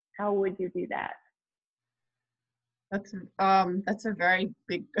 how would you do that? That's a very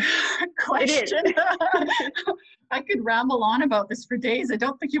big question. I could ramble on about this for days. I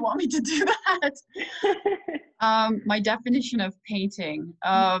don't think you want me to do that. My definition of painting.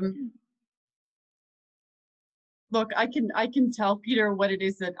 Look, I can tell Peter what it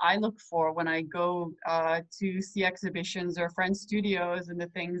is that I look for when I go to see exhibitions or friend studios, and the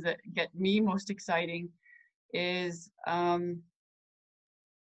things that get me most exciting is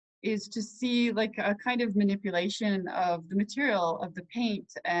to see like a kind of manipulation of the material of the paint.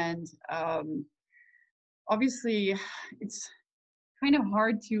 And obviously it's kind of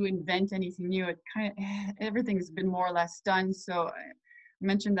hard to invent anything new. Everything's been more or less done. So I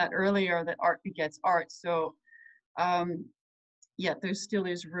mentioned that earlier, that art begets art. So yeah, there still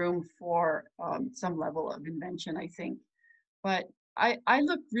is room for some level of invention, I think. But I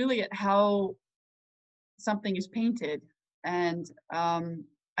look really at how something is painted, and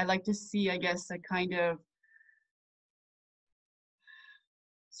I like to see, I guess, a kind of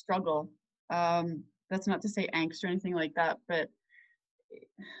struggle. That's not to say angst or anything like that, but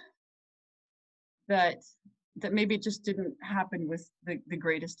that maybe it just didn't happen with the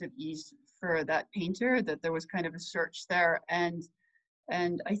greatest of ease for that painter, that there was kind of a search there. And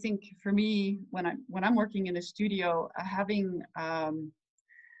I think for me, when I'm working in a studio, having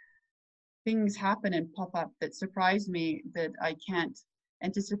things happen and pop up that surprise me, that I can't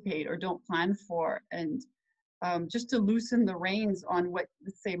anticipate or don't plan for, and just to loosen the reins on what,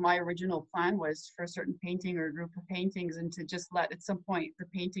 let's say, my original plan was for a certain painting or a group of paintings, and to just let at some point the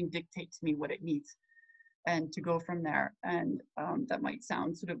painting dictate to me what it needs, and to go from there. And that might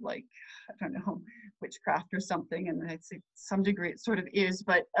sound sort of like, I don't know, witchcraft or something, and I'd say to some degree it sort of is,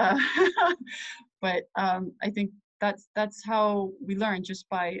 but but I think that's how we learn, just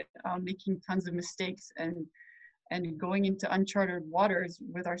by making tons of mistakes and going into uncharted waters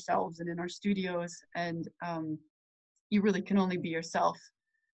with ourselves and in our studios, and you really can only be yourself.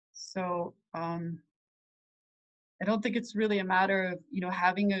 So I don't think it's really a matter of, you know,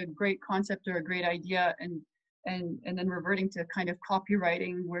 having a great concept or a great idea and then reverting to kind of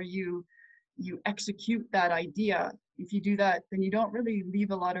copywriting where you execute that idea. If you do that, then you don't really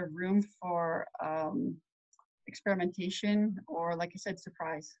leave a lot of room for experimentation or, like I said,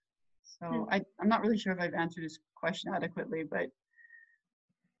 surprise. So I'm not really sure if I've answered this question adequately, but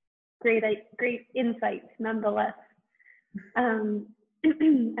great insight nonetheless. I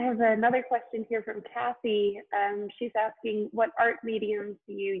have another question here from Kathy. She's asking, what art mediums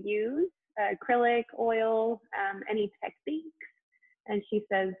do you use? Acrylic, oil, any techniques? And she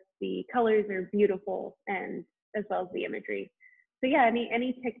says the colors are beautiful, and as well as the imagery. So yeah,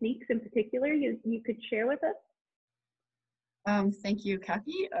 any techniques in particular you could share with us? Thank you,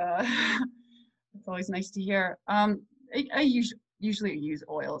 Kathy. It's always nice to hear. I usually use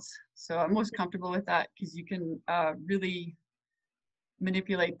oils, so I'm most comfortable with that because you can really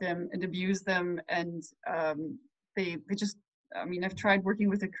manipulate them and abuse them, and they just, I mean, I've tried working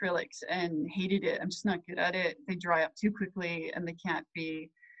with acrylics and hated it. I'm just not good at it. They dry up too quickly and they can't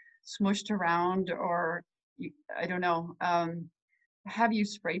be smushed around, or I don't know. I have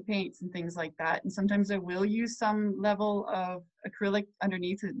used spray paints and things like that, and sometimes I will use some level of acrylic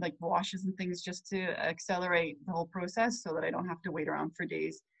underneath it, like washes and things, just to accelerate the whole process so that I don't have to wait around for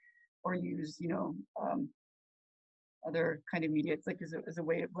days, or use, you know, other kind of media. It's like as a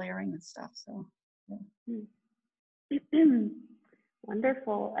way of layering and stuff. So yeah.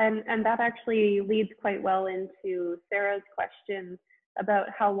 Wonderful. And that actually leads quite well into Sarah's question about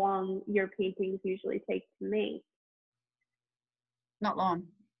how long your paintings usually take to make. Not long.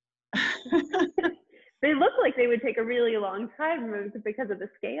 They look like they would take a really long time because of the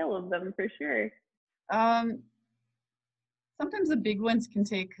scale of them, for sure. Sometimes the big ones can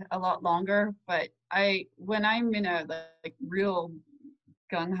take a lot longer, but when I'm in a like real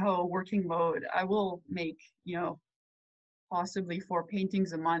gung-ho working mode, I will make, you know, possibly 4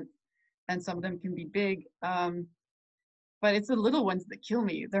 paintings a month, and some of them can be big. But it's the little ones that kill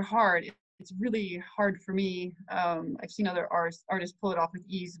me. They're hard. It's really hard for me. I've seen other artists pull it off with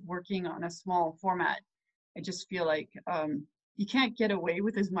ease working on a small format. I just feel like you can't get away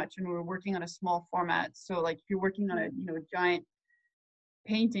with as much when we're working on a small format. So like if you're working on a, you know, giant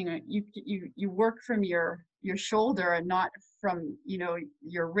painting, you work from your shoulder and not from, you know,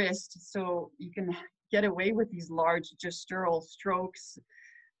 your wrist. So you can get away with these large gestural strokes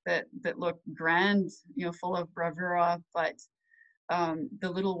that look grand, you know, full of bravura, but the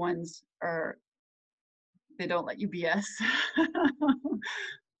little ones they don't let you BS.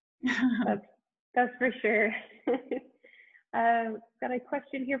 That's for sure. Got a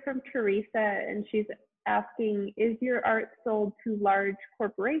question here from Teresa, and she's asking, is your art sold to large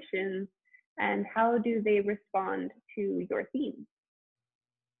corporations, and how do they respond to your themes?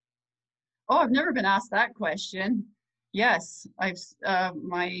 Oh, I've never been asked that question. Yes,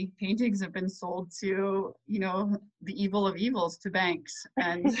 my paintings have been sold to, you know, the evil of evils, to banks,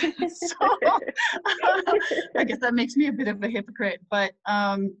 and so I guess that makes me a bit of a hypocrite. But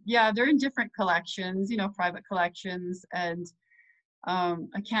yeah, they're in different collections, you know, private collections, and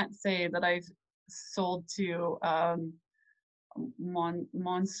I can't say that I've sold to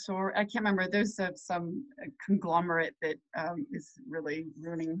Monsoor. I can't remember. There's some conglomerate that is really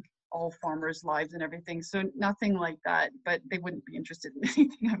ruining all farmers' lives and everything. So nothing like that, but they wouldn't be interested in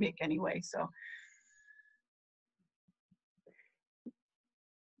anything I make anyway, so.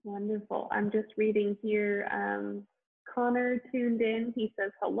 Wonderful. I'm just reading here. Connor tuned in. He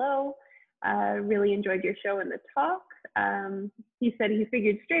says, hello. Really enjoyed your show and the talk. He said he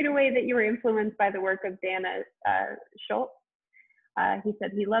figured straight away that you were influenced by the work of Dana Schultz. He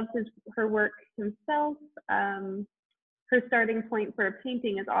said he loves her work himself. Her starting point for a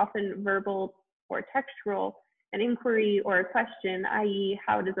painting is often verbal or textual, an inquiry or a question, i.e.,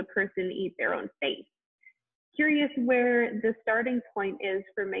 how does a person eat their own face? Curious where the starting point is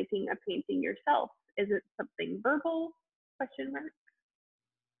for making a painting yourself. Is it something verbal? Question mark.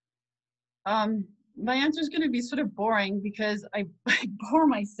 My answer is going to be sort of boring because I bore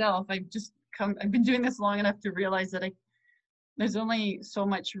myself. I've been doing this long enough to realize that there's only so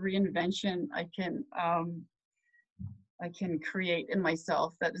much reinvention I can I can create in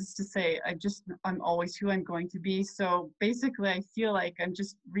myself. That is to say, I'm always who I'm going to be. So basically, I feel like I'm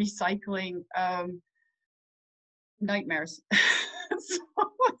just recycling nightmares. So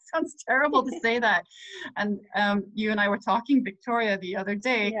it sounds terrible to say that. And you and I were talking, Victoria, the other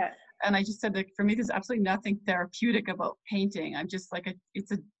day, Yeah. and I just said that for me, there's absolutely nothing therapeutic about painting. I'm just like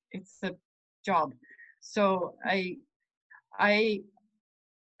it's a job. So I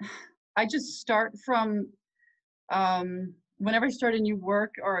just start from whenever I start a new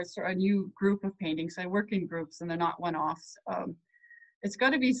work or a new group of paintings. I work in groups and they're not one-offs. It's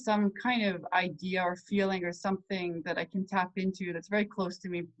got to be some kind of idea or feeling or something that I can tap into that's very close to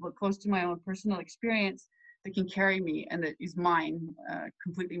me, close to my own personal experience, that can carry me and that is mine,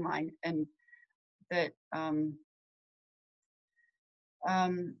 completely mine, and that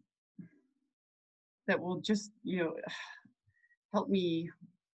that will just, help me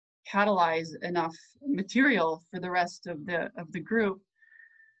catalyze enough material for the rest of the group.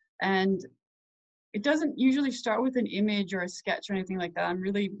 And it doesn't usually start with an image or a sketch or anything like that. I'm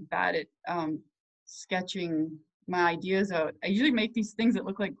really bad at sketching my ideas out. I usually make these things that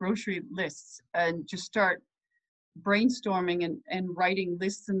look like grocery lists and just start brainstorming and writing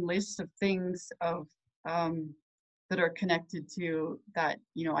lists and lists of things of that are connected to that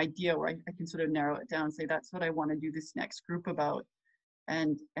idea, where I can sort of narrow it down and say that's what I want to do this next group about.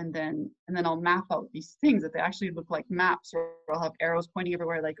 And then I'll map out these things that they actually look like maps, or I'll have arrows pointing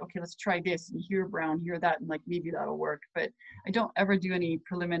everywhere, like, okay, let's try this, and here brown, here that, and like maybe that'll work. But I don't ever do any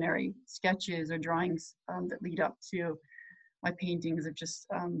preliminary sketches or drawings that lead up to my paintings. Of just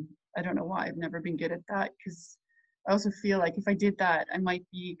I don't know why I've never been good at that, because I also feel like if I did that, I might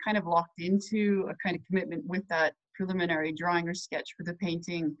be kind of locked into a kind of commitment with that preliminary drawing or sketch for the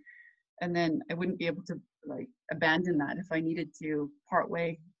painting, and then I wouldn't be able to like abandon that if I needed to part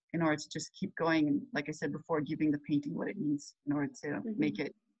way, in order to just keep going, and like I said before, giving the painting what it needs in order to make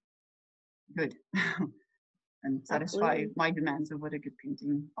it good and satisfy Absolutely. my demands of what a good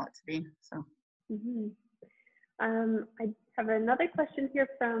painting ought to be. So I have another question here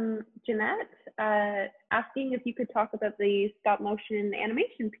from Jeanette, asking if you could talk about the stop motion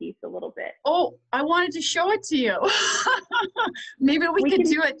animation piece a little bit. Oh, I wanted to show it to you. Maybe we could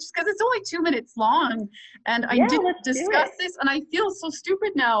do it just because it's only 2 minutes long, and I didn't discuss this, and I feel so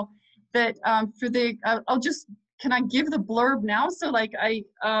stupid now that for the can I give the blurb now? So like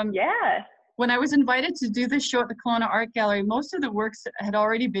when I was invited to do this show at the Kelowna Art Gallery, most of the works had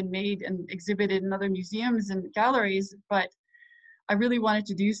already been made and exhibited in other museums and galleries, but I really wanted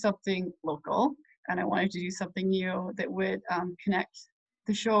to do something local, and I wanted to do something new that would connect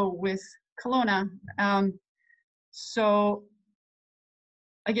the show with Kelowna. So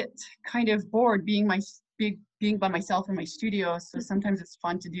I get kind of bored being by myself in my studio, so sometimes it's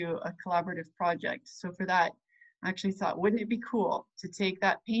fun to do a collaborative project. So for that, I actually thought, wouldn't it be cool to take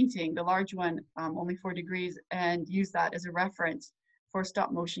that painting, the large one, only 4 degrees, and use that as a reference for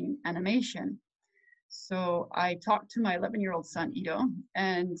stop motion animation. So I talked to my 11-year-old son, Ito,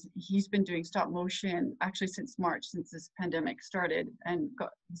 and he's been doing stop motion actually since March, since this pandemic started, and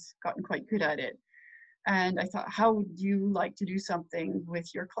he's gotten quite good at it. And I thought, how would you like to do something with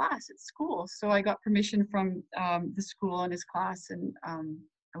your class at school? So I got permission from the school and his class, and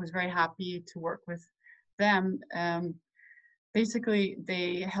I was very happy to work with them. Basically,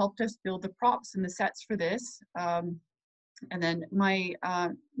 they helped us build the props and the sets for this. And then my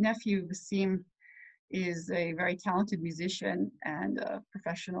nephew, Vasim, is a very talented musician and a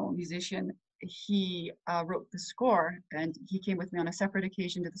professional musician. He wrote the score, and he came with me on a separate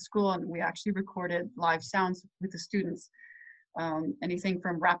occasion to the school, and we actually recorded live sounds with the students. Anything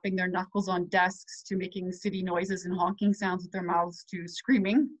from rapping their knuckles on desks to making city noises and honking sounds with their mouths to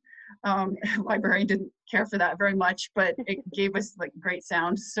screaming. Librarian didn't care for that very much, but it gave us like great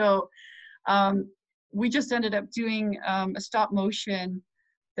sound. So we just ended up doing a stop motion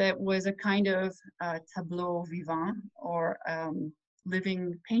that was a kind of tableau vivant, or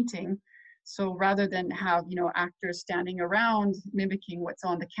living painting. So rather than have actors standing around mimicking what's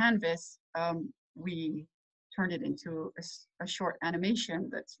on the canvas, we turned it into a short animation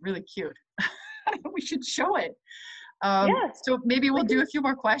that's really cute. We should show it. So maybe we'll do a few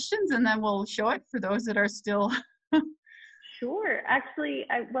more questions and then we'll show it for those that are still. Sure. Actually,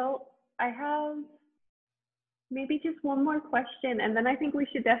 I have maybe just one more question, and then I think we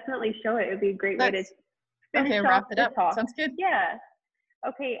should definitely show it. It would be a great way to finish off wrap it the up. talk. Sounds good. Yeah.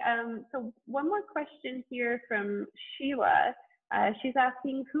 Okay. So one more question here from Sheila. She's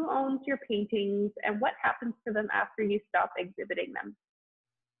asking, who owns your paintings and what happens to them after you stop exhibiting them?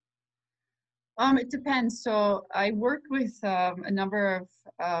 It depends. So I work with a number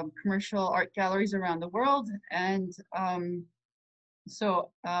of commercial art galleries around the world, and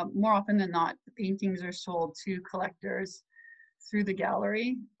more often than not, the paintings are sold to collectors through the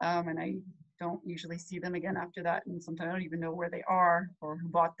gallery, and I don't usually see them again after that, and sometimes I don't even know where they are or who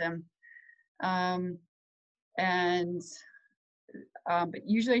bought them. But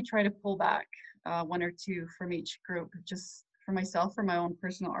usually I try to pull back one or two from each group, just for myself, for my own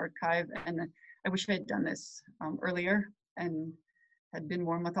personal archive. And I wish I had done this earlier and had been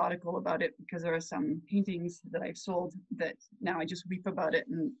more methodical about it, because there are some paintings that I've sold that now I just weep about it,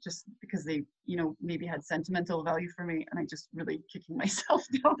 and just because they, maybe had sentimental value for me, and I just really kicking myself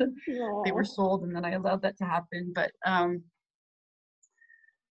down that they were sold and then I allowed that to happen. But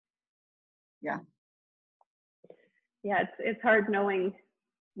yeah. Yeah, it's hard knowing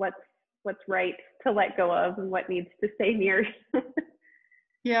what's right to let go of and what needs to stay near.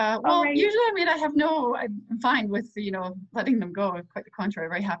 Yeah, well, right. usually, I'm fine with, letting them go. Quite the contrary,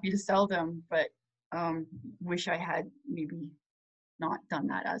 very happy to sell them, but wish I had maybe not done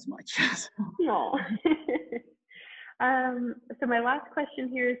that as much. No. So my last question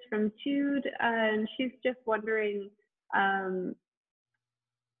here is from Jude, and she's just wondering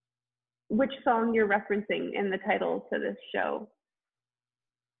which song you're referencing in the title to this show.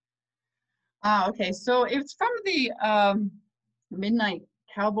 Okay, so it's from the Midnight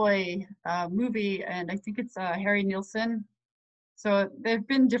Cowboy movie, and I think it's Harry Nilsson. So there have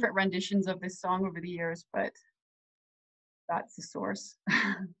been different renditions of this song over the years, but that's the source.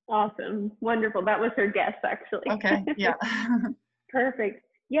 Awesome, wonderful. That was her guess, actually. Okay, yeah. Perfect.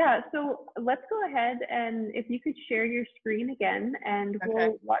 Yeah, so let's go ahead, and if you could share your screen again, and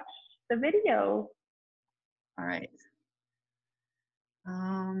we'll watch the video. All right.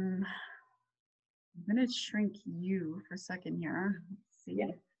 I'm gonna shrink you for a second here. Let's see.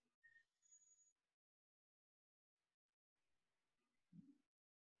 Yeah.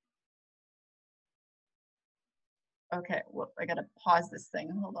 Okay, well, I gotta pause this thing.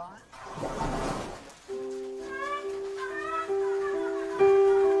 Hold on.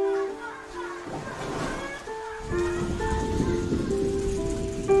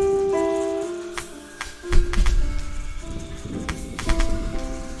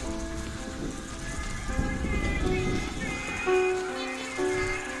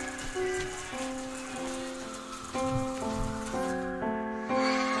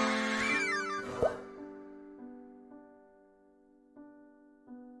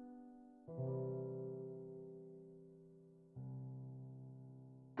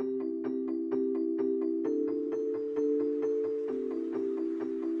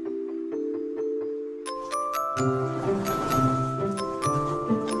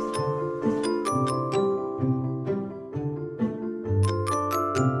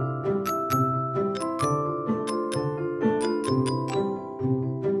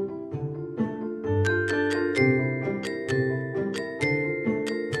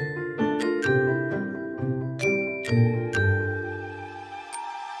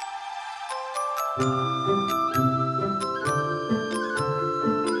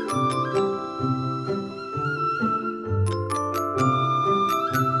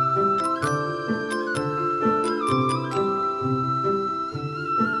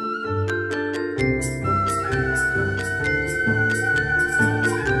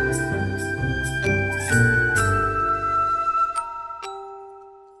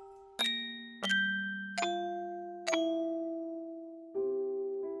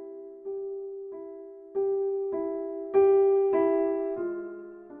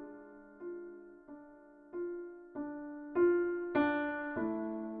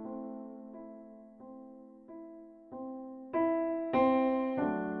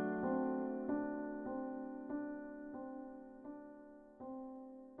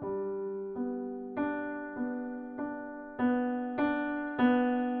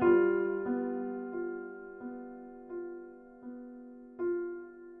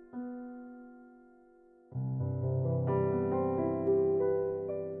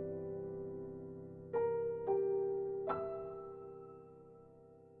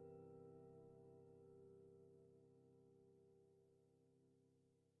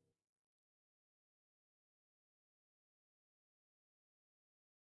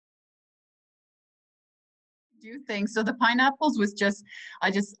 Do things. So the pineapples was just,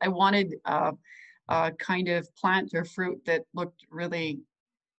 I wanted a kind of plant or fruit that looked really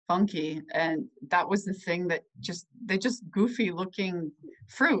funky, and that was the thing that they're just goofy looking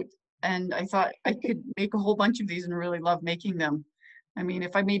fruit, and I thought I could make a whole bunch of these and really love making them. I mean,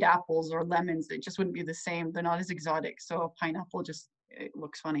 if I made apples or lemons, it just wouldn't be the same. They're not as exotic. So a pineapple just it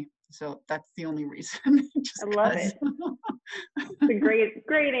looks funny. So that's the only reason. Just I love 'cause. it. It's a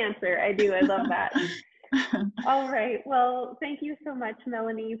great answer. I do. I love that. All right. Well, thank you so much,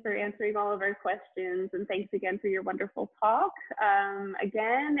 Melanie, for answering all of our questions. And thanks again for your wonderful talk.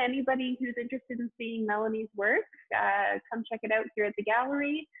 Again, anybody who's interested in seeing Melanie's work, come check it out here at the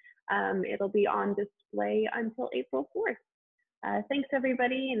gallery. It'll be on display until April 4th. Thanks,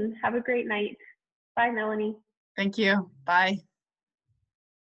 everybody, and have a great night. Bye, Melanie. Thank you. Bye.